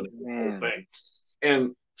 laughing at the whole thing.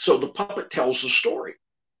 And so the puppet tells the story,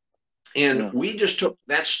 and we just took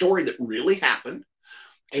that story that really happened.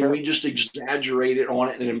 And we just exaggerate it on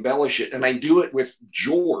it and embellish it. And I do it with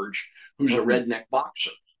George, who's a redneck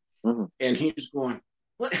boxer. And he's going,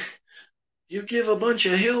 what? You give a bunch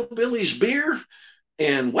of hillbillies beer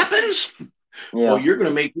and weapons? Well, you're going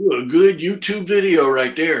to make you a good YouTube video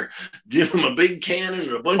right there. Give them a big cannon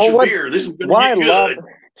and a bunch of beer. This is going to be good.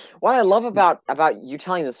 What I love about you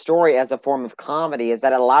telling the story as a form of comedy is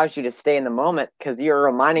that it allows you to stay in the moment, because you're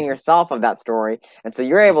reminding yourself of that story. And so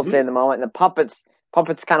you're able to stay in the moment, and the puppet's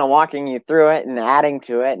kind of walking you through it and adding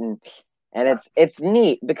to it, and it's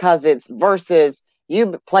neat, because it's versus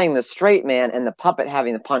you playing the straight man and the puppet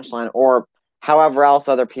having the punchline, or however else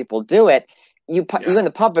other people do it. You and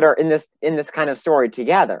the puppet are in this kind of story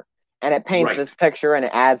together, and it paints this picture, and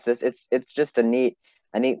it adds this. It's just a neat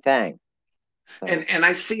thing. So. And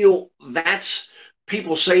I feel that's,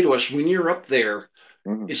 people say to us, when you're up there,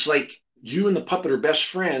 it's like you and the puppet are best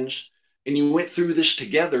friends, and you went through this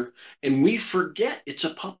together, and we forget it's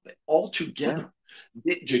a puppet altogether.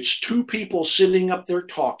 It's two people sitting up there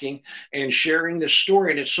talking and sharing this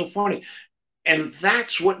story, and it's so funny. And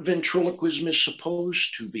that's what ventriloquism is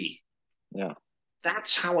supposed to be. Yeah.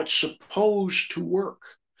 That's how it's supposed to work.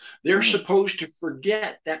 They're supposed to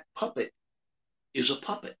forget that puppet is a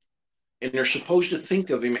puppet, and they're supposed to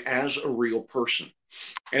think of him as a real person.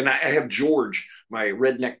 And I have George, my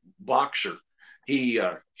redneck boxer.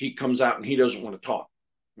 He comes out and he doesn't want to talk.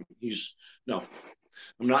 No,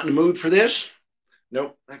 I'm not in the mood for this.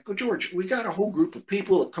 No, I go, George, we got a whole group of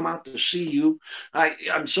people that come out to see you.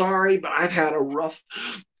 I'm sorry, but I've had a rough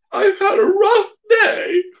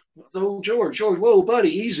day. Oh, George, whoa, buddy,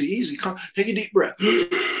 easy. Take a deep breath.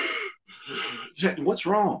 What's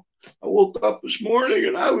wrong? I woke up this morning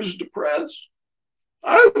and I was depressed.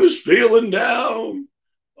 I was feeling down.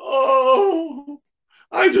 Oh,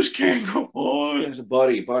 I just can't go on. I said,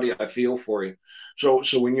 buddy, I feel for you. So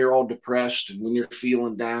when you're all depressed and when you're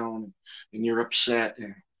feeling down and you're upset,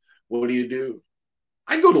 what do?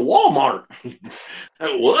 I go to Walmart.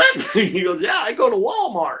 What? He goes, yeah, I go to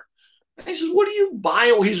Walmart. I said, what do you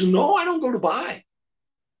buy? Oh, he says, no, I don't go to buy.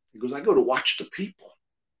 He goes, I go to watch the people.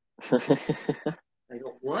 I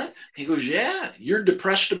go, what? He goes, yeah, you're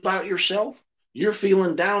depressed about yourself. You're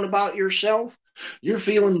feeling down about yourself. You're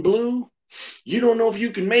feeling blue. You don't know if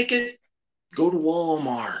you can make it. Go to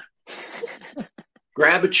Walmart.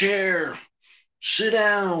 Grab a chair. Sit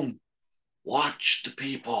down. Watch the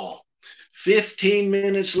people. 15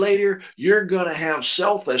 minutes later, you're going to have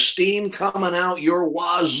self-esteem coming out your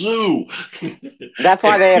wazoo. That's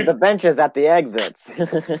why they have the benches at the exits.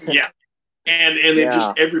 Yeah. And it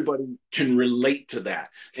just, everybody can relate to that.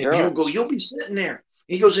 And he'll go, you'll be sitting there.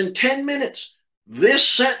 He goes, in 10 minutes, this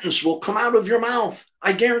sentence will come out of your mouth.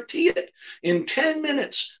 I guarantee it. In 10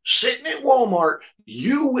 minutes, sitting at Walmart,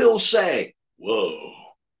 you will say, whoa,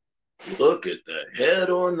 look at the head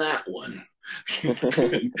on that one.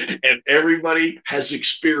 And everybody has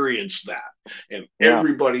experienced that, and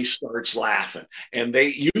everybody starts laughing, and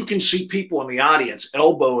you can see people in the audience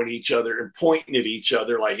elbowing each other and pointing at each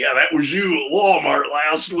other like, yeah, that was you at Walmart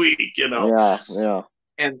last week, and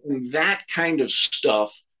that kind of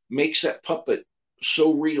stuff makes that puppet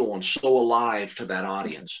so real and so alive to that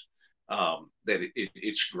audience, that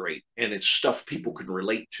it's great, and it's stuff people can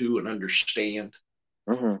relate to and understand.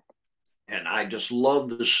 And I just love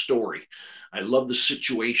the story. I love the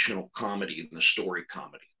situational comedy and the story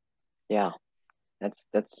comedy. Yeah, that's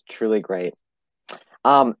truly great.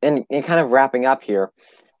 And kind of wrapping up here,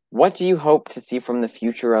 what do you hope to see from the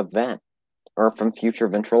future event, or from future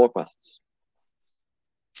ventriloquists?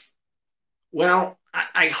 Well,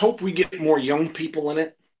 I hope we get more young people in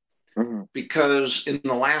it. Mm-hmm. because in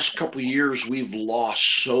the last couple of years, we've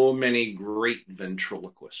lost so many great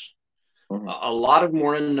ventriloquists. Mm-hmm. A lot of them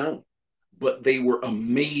were unknown, but they were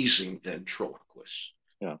amazing ventriloquists.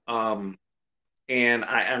 Yeah. And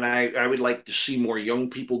I would like to see more young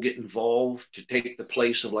people get involved to take the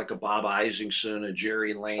place of like a Bob Isingson, a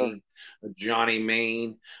Jerry Lane, a Johnny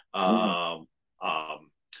Main, Mm-hmm.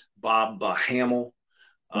 Bob Hamill,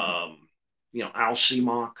 Mm-hmm. Al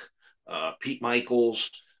Seamock, Pete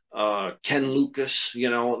Michaels, Ken Lucas.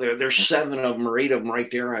 There's 7 of them or 8 of them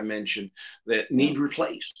right there I mentioned that need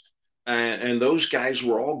replaced. And those guys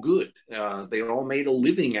were all good. They all made a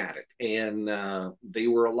living at it, and they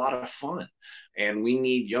were a lot of fun. And we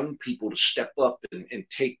need young people to step up and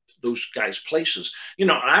take those guys' places.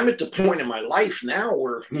 I'm at the point in my life now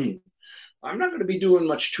where I'm not going to be doing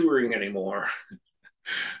much touring anymore.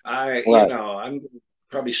 I'm going to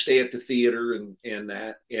probably stay at the theater and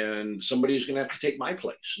that, and somebody's going to have to take my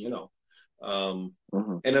place. And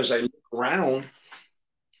as I look around,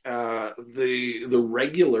 the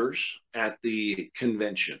regulars at the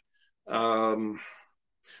convention,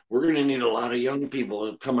 we're going to need a lot of young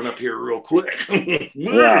people coming up here real quick.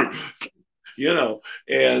 Yeah.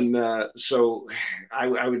 And so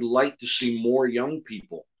I would like to see more young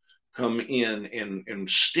people come in and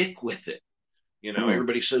stick with it.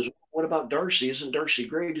 Everybody says, what about Darcy? Isn't Darcy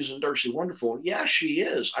great? Isn't Darcy wonderful? Yeah, she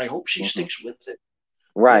is. I hope she sticks with it.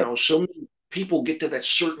 Right. So many people get to that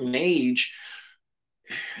certain age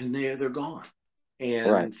and they're gone.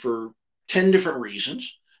 And for 10 different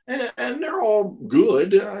reasons. And they're all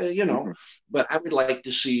good, but I would like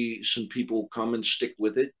to see some people come and stick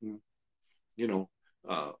with it and,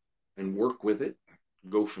 and work with it,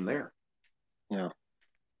 go from there. Yeah.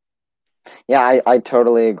 Yeah, I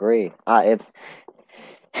totally agree. It's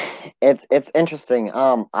interesting.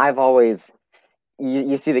 I've always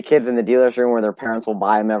you see the kids in the dealer's room where their parents will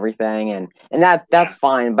buy them everything, and that's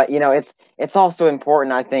fine. But it's also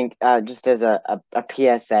important, I think, just as a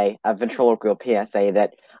PSA, a ventriloquial PSA,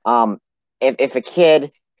 that if a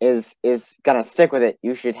kid is gonna stick with it,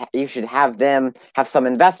 you should have them have some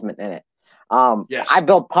investment in it. Yes. I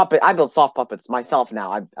build soft puppets myself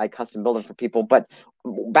now. I custom build them for people, but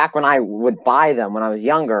back when I would buy them when I was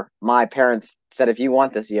younger, my parents said, if you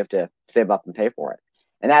want this, you have to save up and pay for it.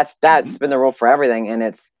 And that's been the rule for everything, and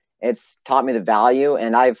it's taught me the value.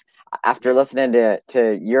 And after listening to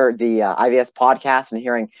the IVS podcast and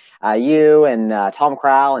hearing you and Tom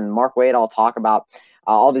Crowell and Mark Wade all talk about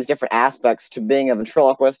all these different aspects to being a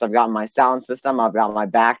ventriloquist. I've got my sound system, I've got my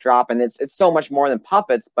backdrop, and it's so much more than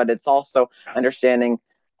puppets, but it's also understanding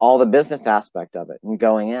all the business aspect of it and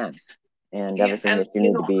going in and everything that you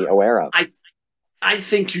need to be aware of. I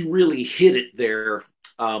think you really hit it there.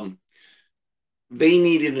 They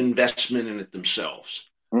need an investment in it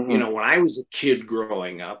themselves. When I was a kid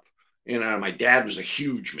growing up, my dad was a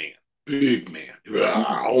huge man, big man,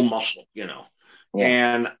 all muscle, Yeah.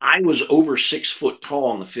 And I was over 6 foot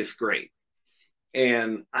tall in the 5th grade.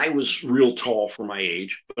 And I was real tall for my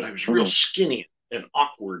age, but I was real skinny and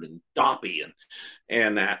awkward and doppy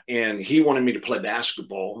and he wanted me to play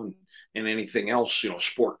basketball and anything else,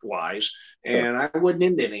 sport wise. And I wasn't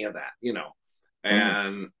into any of that,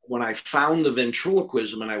 And when I found the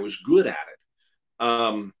ventriloquism and I was good at it,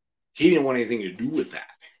 he didn't want anything to do with that.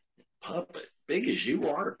 Puppet, big as you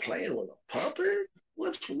are, playing with a puppet?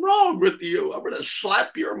 What's wrong with you? I'm going to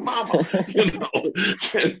slap your mama,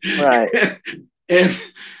 Right.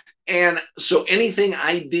 And so anything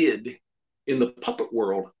I did in the puppet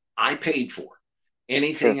world, I paid for.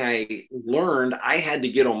 Anything I learned, I had to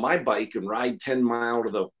get on my bike and ride 10 miles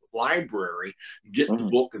to the library, get the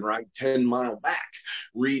book and ride 10 miles back,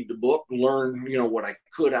 read the book, learn, what I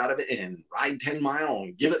could out of it and ride 10 miles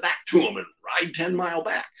and give it back to them and ride 10 miles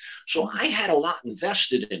back. So I had a lot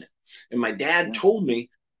invested in it. And my dad told me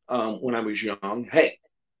when I was young, hey,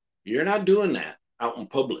 you're not doing that out in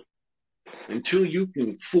public until you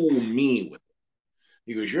can fool me with it.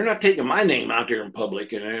 He goes, you're not taking my name out there in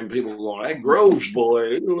public. And then people going, that Groves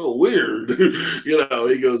boy, it's a little weird.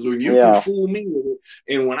 He goes, when you can fool me with it,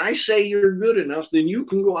 and when I say you're good enough, then you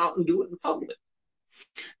can go out and do it in public.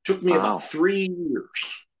 Took me about 3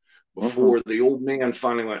 years before the old man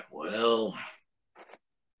finally went, well,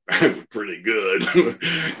 I'm pretty good.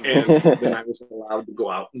 And then I was allowed to go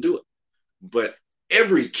out and do it. But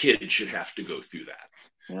every kid should have to go through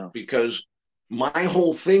that because my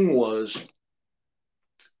whole thing was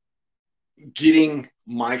getting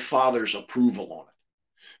my father's approval on it.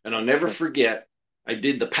 And I'll never forget, I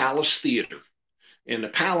did the Palace Theater. And the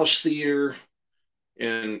Palace Theater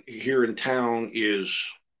here in town is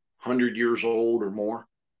 100 years old or more.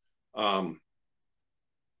 And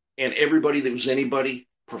everybody that was anybody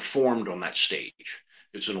performed on that stage.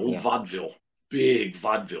 It's an old vaudeville, big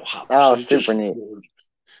vaudeville house. Oh, It's super neat. Gorgeous.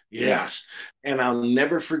 Yes. Yeah. And I'll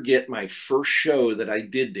never forget my first show that I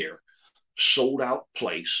did there, sold out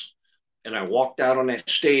place. And I walked out on that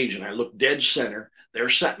stage and I looked dead center. There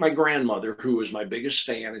sat my grandmother, who was my biggest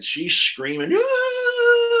fan, and she's screaming,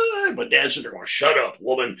 "Ah!" My dad's sitting there going, "Shut up,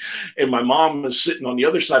 woman." And my mom was sitting on the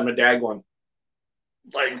other side of my dad going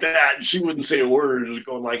like that. She wouldn't say a word. It was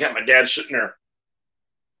going like that. My dad's sitting there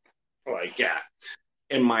like that.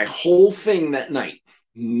 And my whole thing that night,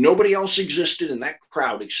 nobody else existed in that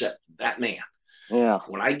crowd except that man. Yeah.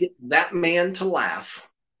 When I get that man to laugh,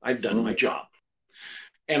 I've done my job.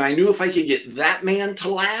 And I knew if I could get that man to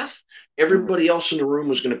laugh, everybody else in the room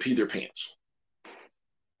was going to pee their pants.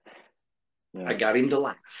 Yeah. I got him to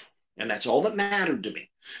laugh. And that's all that mattered to me.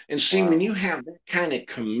 And see, when you have that kind of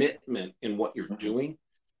commitment in what you're doing,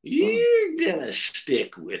 you're going to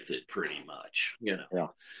stick with it pretty much, you know.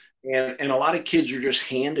 Yeah. And a lot of kids are just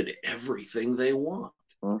handed everything they want.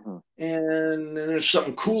 And then if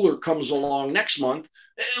something cooler comes along next month,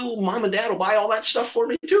 mom and dad will buy all that stuff for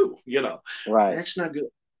me too, you know. Right. That's not good.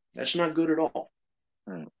 That's not good at all.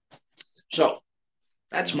 Right. So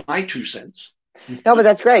that's my 2 cents. No, but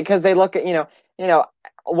that's great because they look at, you know,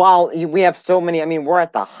 while we have so many, I mean, we're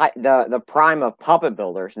at the prime of puppet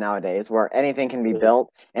builders nowadays, where anything can be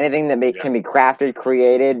built, anything that can be crafted,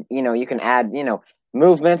 created. You know, you can add, you know,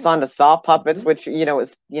 movements onto soft puppets, which, you know,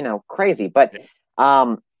 is, you know, crazy. But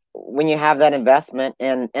when you have that investment,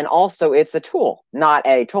 and also it's a tool, not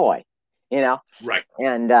a toy, you know. Right.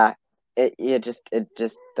 And it just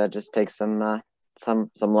takes some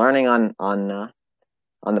learning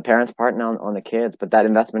on the parents' part and on the kids, but that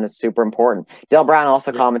investment is super important. Dale Brown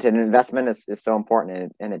also commented, an investment is so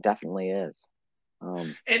important, and it definitely is.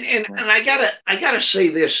 And I gotta say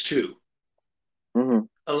this too.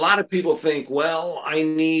 A lot of people think, well, I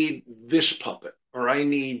need this puppet, or I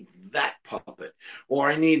need that puppet, or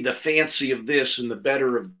I need the fancy of this and the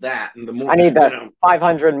better of that, and the more I need the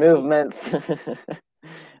 500 movements.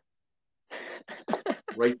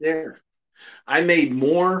 Right there. I made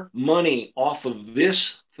more money off of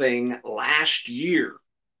this thing last year.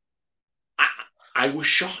 I was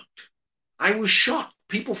shocked. I was shocked.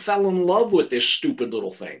 People fell in love with this stupid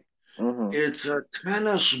little thing. It's a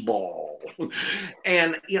tennis ball.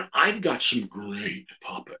 And, you know, I've got some great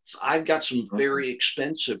puppets. I've got some very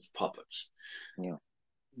expensive puppets. Yeah.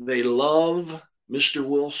 They love Mr.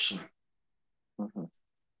 Wilson.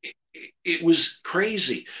 It was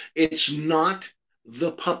crazy. It's not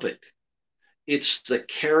the puppet. It's the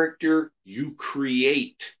character you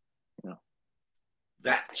create. Yeah.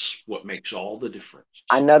 That's what makes all the difference.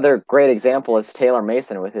 Another great example is Taylor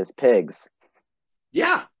Mason with his pigs.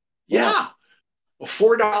 Yeah. Yeah. A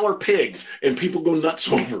 $4 pig, and people go nuts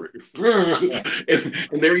over it.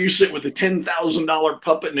 and there you sit with a $10,000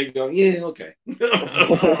 puppet, and they go, yeah, okay.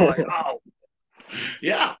 Like, oh.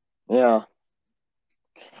 Yeah. Yeah.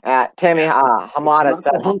 Tammy Hamada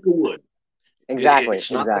said, a hunk of wood. Exactly.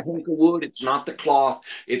 It's not the hunk of wood. It's not the cloth.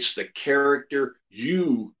 It's the character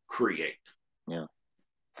you create. Yeah.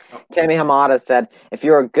 Tammy Hamada said, if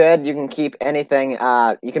you're good, you can keep anything,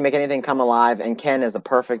 you can make anything come alive, and Ken is a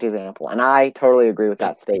perfect example. And I totally agree with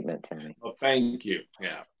that statement, Tammy. Well, thank you.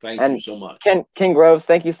 Yeah, thank you so much. Ken Groves,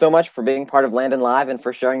 thank you so much for being part of Landon Live and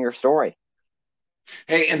for sharing your story.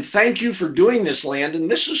 Hey, and thank you for doing this, Landon.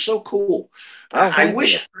 This is so cool. I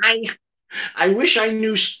wish I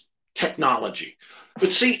knew technology.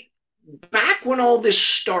 But see, back when all this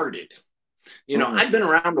started, you know, I've been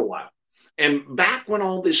around a while. And back when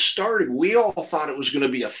all this started, we all thought it was going to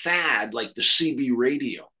be a fad, like the CB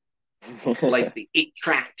radio, like the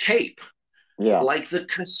 8-track tape, like the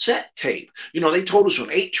cassette tape. You know, they told us when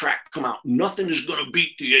 8-track come out, nothing is going to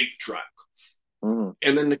beat the 8-track.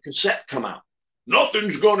 And then the cassette come out,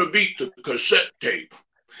 nothing's going to beat the cassette tape.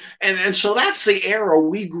 And so that's the era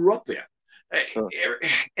we grew up in. Sure.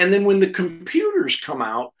 And then when the computers come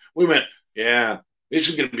out, we went, yeah, this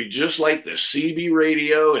is going to be just like the CB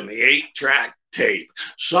radio and the 8-track tape.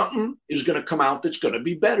 Something is going to come out that's going to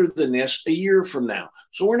be better than this a year from now.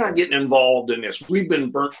 So we're not getting involved in this. We've been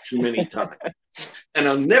burnt too many times. And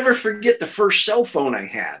I'll never forget the first cell phone I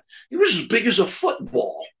had. It was as big as a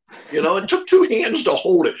football. You know, it took 2 hands to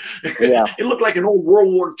hold it. Yeah. It looked like an old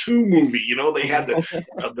World War II movie. You know, they had the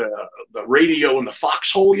radio in the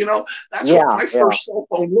foxhole, you know. That's what my first cell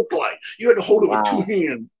phone looked like. You had to hold it with 2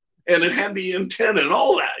 hands. And it had the antenna and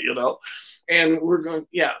all that, you know. And we're going,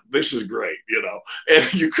 yeah, this is great, you know.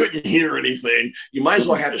 And you couldn't hear anything. You might as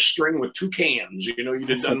well have a string with 2 cans, you know. You'd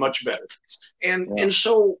have done much better. And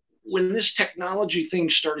so when this technology thing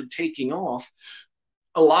started taking off,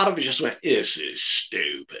 a lot of it just went, this is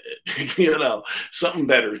stupid. Something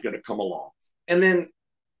better is going to come along. And then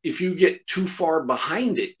if you get too far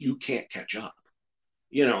behind it, you can't catch up,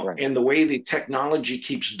 Right. and the way the technology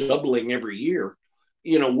keeps doubling every year,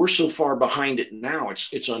 we're so far behind it now.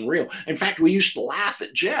 It's unreal. In fact, we used to laugh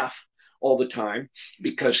at Jeff all the time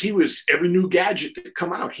because he was every new gadget that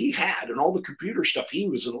come out he had, and all the computer stuff. He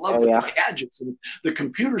was in love with the gadgets and the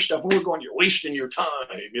computer stuff. And we're going, you're wasting your time.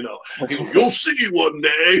 You'll see one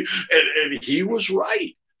day. And he was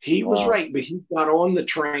right. He was right, but he got on the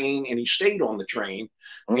train and he stayed on the train.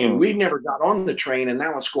 And we never got on the train, and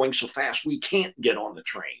now it's going so fast we can't get on the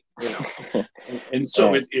train. And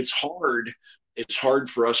so it's hard. It's hard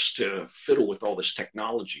for us to fiddle with all this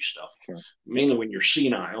technology stuff, mainly when you're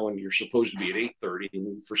senile and you're supposed to be at 8:30,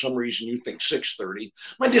 and for some reason you think 6:30.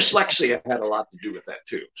 My dyslexia had a lot to do with that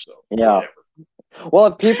too. So whatever. Well,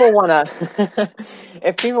 if people want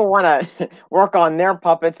to work on their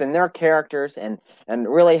puppets and their characters and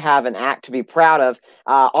really have an act to be proud of,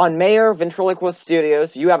 on Mayor Ventriloquist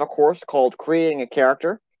Studios, you have a course called Creating a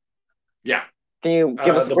Character. Yeah. Can you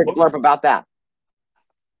give us a quick blurb about that?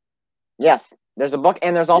 Yes, there's a book,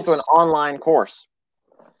 and there's also an online course.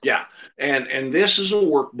 Yeah, and this is a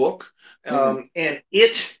workbook, and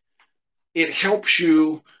it helps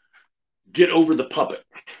you get over the puppet.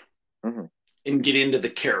 And get into the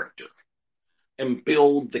character and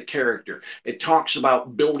build the character. It talks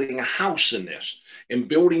about building a house in this, and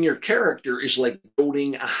building your character is like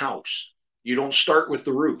building a house. You don't start with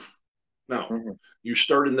the roof. No, you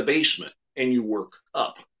start in the basement and you work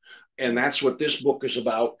up. And that's what this book is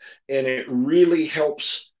about. And it really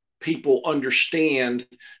helps people understand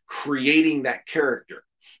creating that character.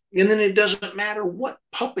 And then it doesn't matter what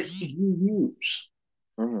puppet you use.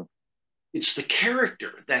 It's the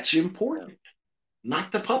character that's important,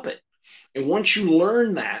 not the puppet. And once you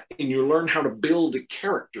learn that, and you learn how to build a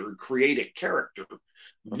character, create a character,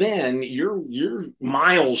 then you're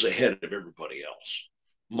miles ahead of everybody else.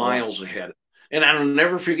 Miles ahead. And I'll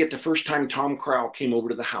never forget the first time Tom Crowell came over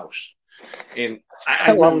to the house. And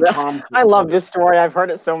I love Tom. I love this story. I've heard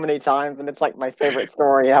it so many times, and it's like my favorite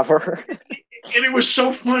story ever. And it was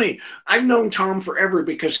so funny. I've known Tom forever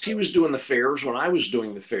because he was doing the fairs when I was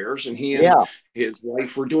doing the fairs, and he and his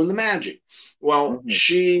wife were doing the magic. Well,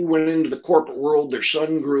 she went into the corporate world. Their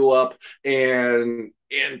son grew up, and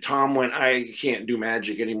Tom went, I can't do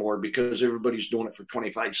magic anymore because everybody's doing it for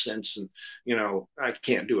 25 cents, and I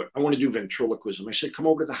can't do it. I want to do ventriloquism. I said, come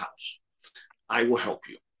over to the house. I will help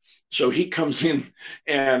you. So he comes in,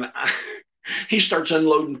 and he starts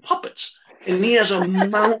unloading puppets. And he has a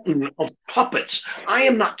mountain of puppets. I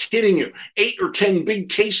am not kidding you. 8 or 10 big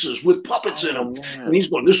cases with puppets in them. Man. And he's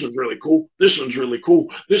going, this one's really cool. This one's really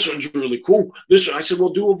cool. This one's really cool. This one. I said, well,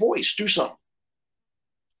 do a voice. Do something.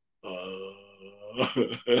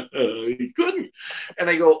 He couldn't. And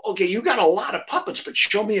I go, okay, you got a lot of puppets, but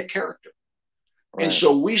show me a character. Right. And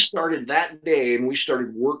so we started that day, and we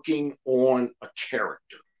started working on a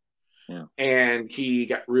character. Yeah. And he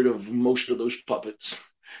got rid of most of those puppets.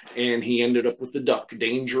 And he ended up with the duck,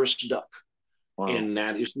 Dangerous Duck. Wow. And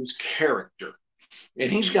that is his character.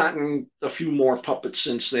 And he's gotten a few more puppets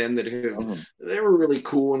since then that they were really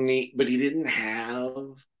cool and neat, but he didn't have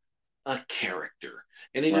a character.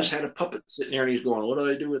 And he just had a puppet sitting there, and he's going, what do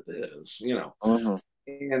I do with this?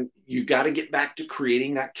 And you got to get back to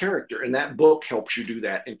creating that character. And that book helps you do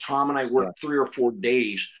that. And Tom and I worked 3 or 4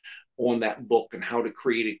 days on that book and how to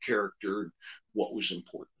create a character, what was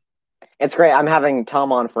important. It's great. I'm having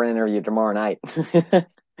Tom on for an interview tomorrow night.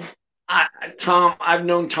 I've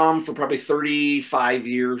known Tom for probably 35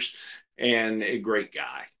 years, and a great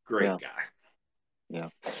guy. Great guy. Yeah.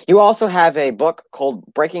 You also have a book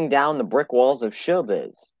called Breaking Down the Brick Walls of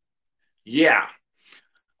Showbiz. Yeah.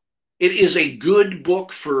 It is a good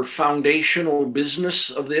book for foundational business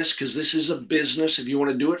of this, because this is a business. If you want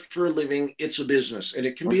to do it for a living, it's a business, and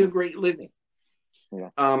it can be a great living. Yeah.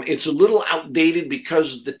 It's a little outdated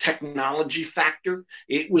because of the technology factor.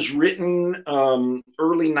 It was written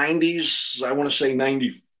early 90s, I want to say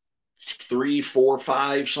 93, 4,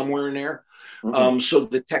 5, somewhere in there. So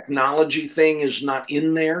the technology thing is not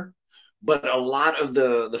in there, but a lot of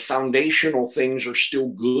the foundational things are still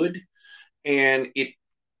good. And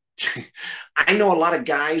I know a lot of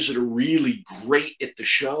guys that are really great at the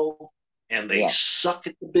show, and they suck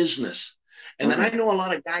at the business. And then I know a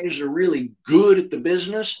lot of guys that are really good at the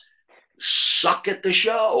business, suck at the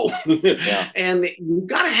show. And you've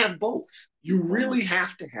got to have both. You really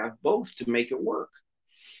have to have both to make it work.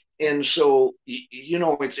 And so,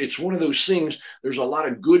 it's one of those things. There's a lot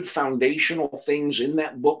of good foundational things in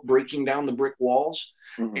that book, Breaking Down the Brick Walls.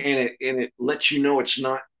 And it lets you know it's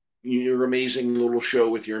not your amazing little show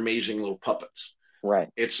with your amazing little puppets. Right.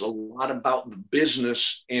 It's a lot about the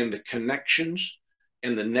business and the connections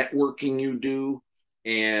and the networking you do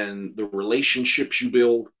and the relationships you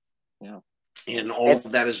build. Yeah. And all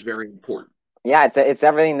of that is very important. Yeah, it's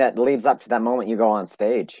everything that leads up to that moment you go on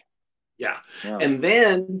stage. Yeah. And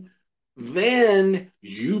then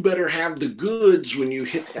you better have the goods when you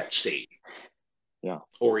hit that stage. Yeah.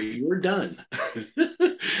 Or you're done.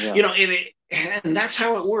 You know, and that's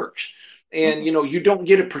how it works. And you know, you don't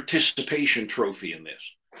get a participation trophy in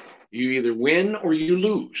this. You either win or you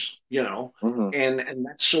lose, you know, and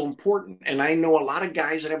that's so important. And I know a lot of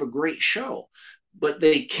guys that have a great show, but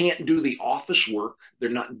they can't do the office work. They're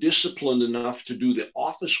not disciplined enough to do the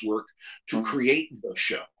office work to create the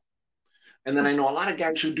show. And then I know a lot of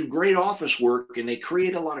guys who do great office work and they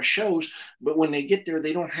create a lot of shows, but when they get there,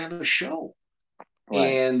 they don't have a show. Right.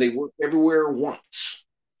 And they work everywhere once.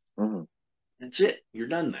 That's it. You're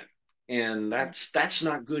done then. And that's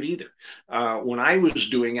not good either. When I was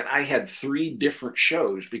doing it, I had 3 different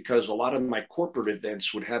shows because a lot of my corporate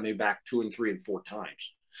events would have me back 2 and 3 and 4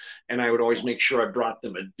 times. And I would always make sure I brought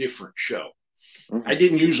them a different show. I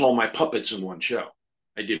didn't use all my puppets in one show.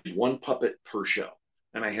 I did 1 puppet per show.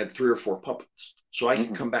 And I had 3 or 4 puppets. So I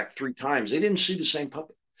could come back 3 times. They didn't see the same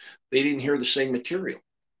puppet. They didn't hear the same material.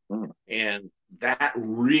 And that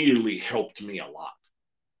really helped me a lot.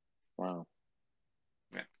 Wow.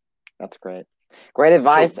 Yeah. That's great. Great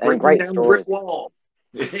advice and great stories.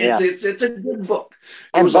 It's a good book.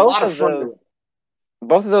 It was a lot of fun.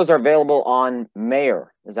 Both of those are available on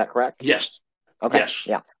Mayer. Is that correct? Yes. Okay. Yes.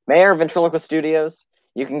 Yeah. Mayer Ventriloquist Studios.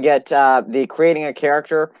 You can get the creating a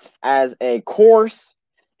character as a course.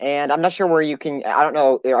 And I'm not sure where you can, I don't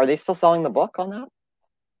know, are they still selling the book on that?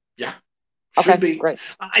 Yeah. Should be. Great.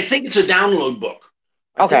 I think it's a download book.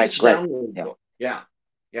 I think it's a download book. Yeah.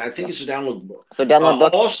 Yeah, I think it's a download book. So download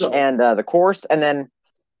book also, and the course, and then,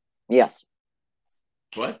 yes.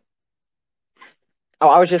 What? Oh,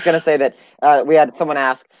 I was just going to say that we had someone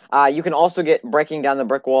ask, you can also get Breaking Down the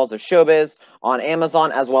Brick Walls of Showbiz on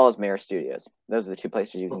Amazon as well as Mayer Studios. Those are the 2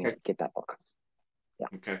 places you can get that book. Yeah.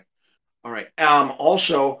 Okay. All right.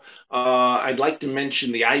 Also, I'd like to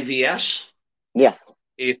mention the IVS. Yes.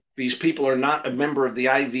 If these people are not a member of the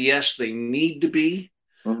IVS, they need to be.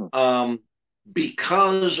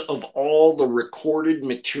 Because of all the recorded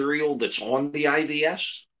material that's on the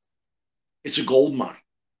IVS, it's a gold mine.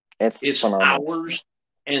 It's hours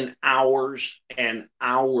and hours and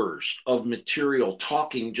hours of material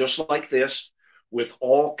talking just like this with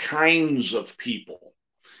all kinds of people,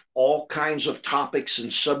 all kinds of topics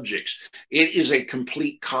and subjects. It is a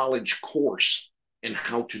complete college course in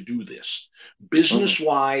how to do this,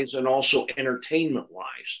 business-wise and also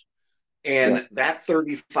entertainment-wise. And that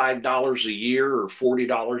 $35 a year or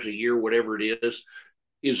 $40 a year, whatever it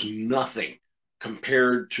is nothing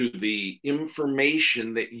compared to the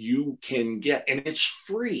information that you can get. And it's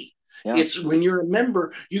free. It's when you're a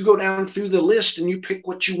member, you go down through the list and you pick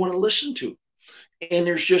what you want to listen to. And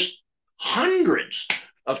there's just hundreds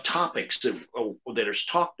of topics that is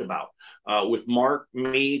talked about with Mark,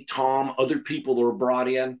 me, Tom, other people that are brought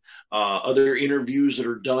in, other interviews that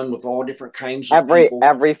are done with all different kinds of people.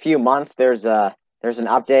 Every few months, there's an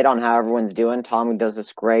update on how everyone's doing. Tom does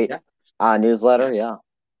this great newsletter.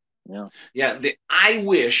 I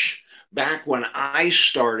wish back when I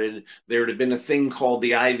started, there would have been a thing called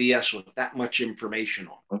the IVS with that much information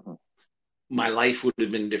on. My life would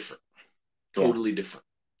have been different, totally different.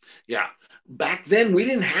 Yeah. Back then, we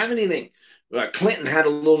didn't have anything. Clinton had a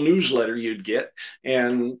little newsletter you'd get,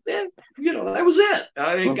 and you know, that was it.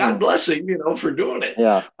 God bless him, you know, for doing it.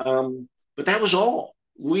 But that was all.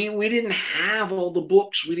 We didn't have all the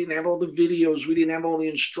books. We didn't have all the videos. We didn't have all the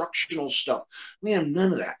instructional stuff. We have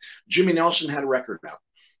none of that. Jimmy Nelson had a record out.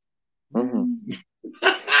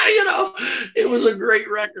 You know, it was a great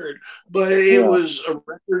record, but it was a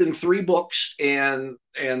record in 3 books and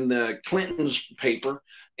Clinton's paper,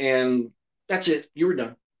 and that's it. You were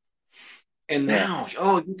done. And now,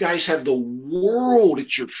 you guys have the world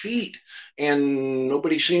at your feet, and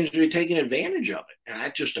nobody seems to be taking advantage of it, and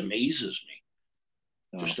that just amazes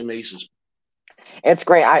me. Just amazes me. It's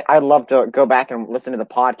great. I love to go back and listen to the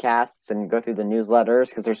podcasts and go through the newsletters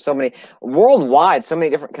because there's so many worldwide, so many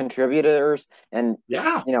different contributors, and you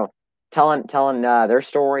know, telling their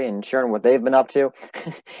story and sharing what they've been up to.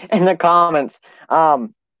 In the comments,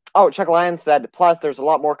 Chuck Lyons said, plus there's a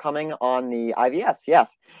lot more coming on the IVS.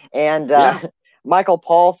 Yes, and Michael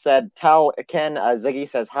Paul said, tell Ken Ziggy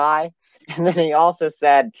says hi, and then he also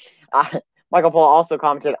said, Michael Paul also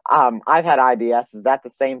commented, I've had IBS. Is that the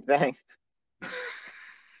same thing?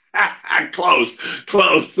 Close,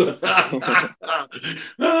 close.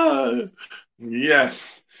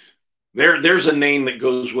 Yes. There's a name that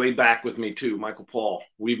goes way back with me too, Michael Paul.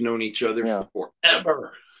 We've known each other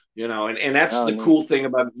forever, you know, and that's the cool thing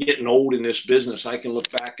about getting old in this business. I can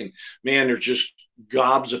look back and, man, there's just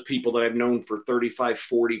gobs of people that I've known for 35,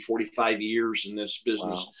 40, 45 years in this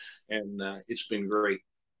business. Wow. And it's been great.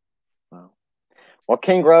 Wow. Well,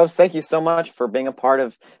 King Groves, thank you so much for being a part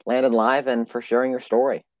of Landon Live and for sharing your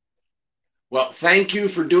story. Well, thank you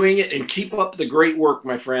for doing it, and keep up the great work,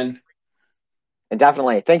 my friend. And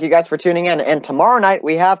definitely. Thank you guys for tuning in. And tomorrow night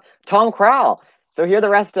we have Tom Crowell. So hear the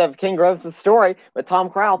rest of King Groves' story with Tom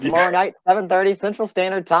Crowell tomorrow night, 7:30 Central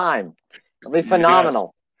Standard Time. It'll be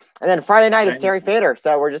phenomenal. Yes. And then Friday night is Terry Fader.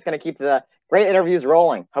 So we're just going to keep the great interviews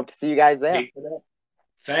rolling. Hope to see you guys there.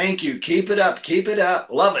 Thank you. Keep it up. Keep it up.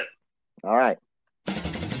 Love it. All right.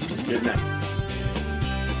 Good night.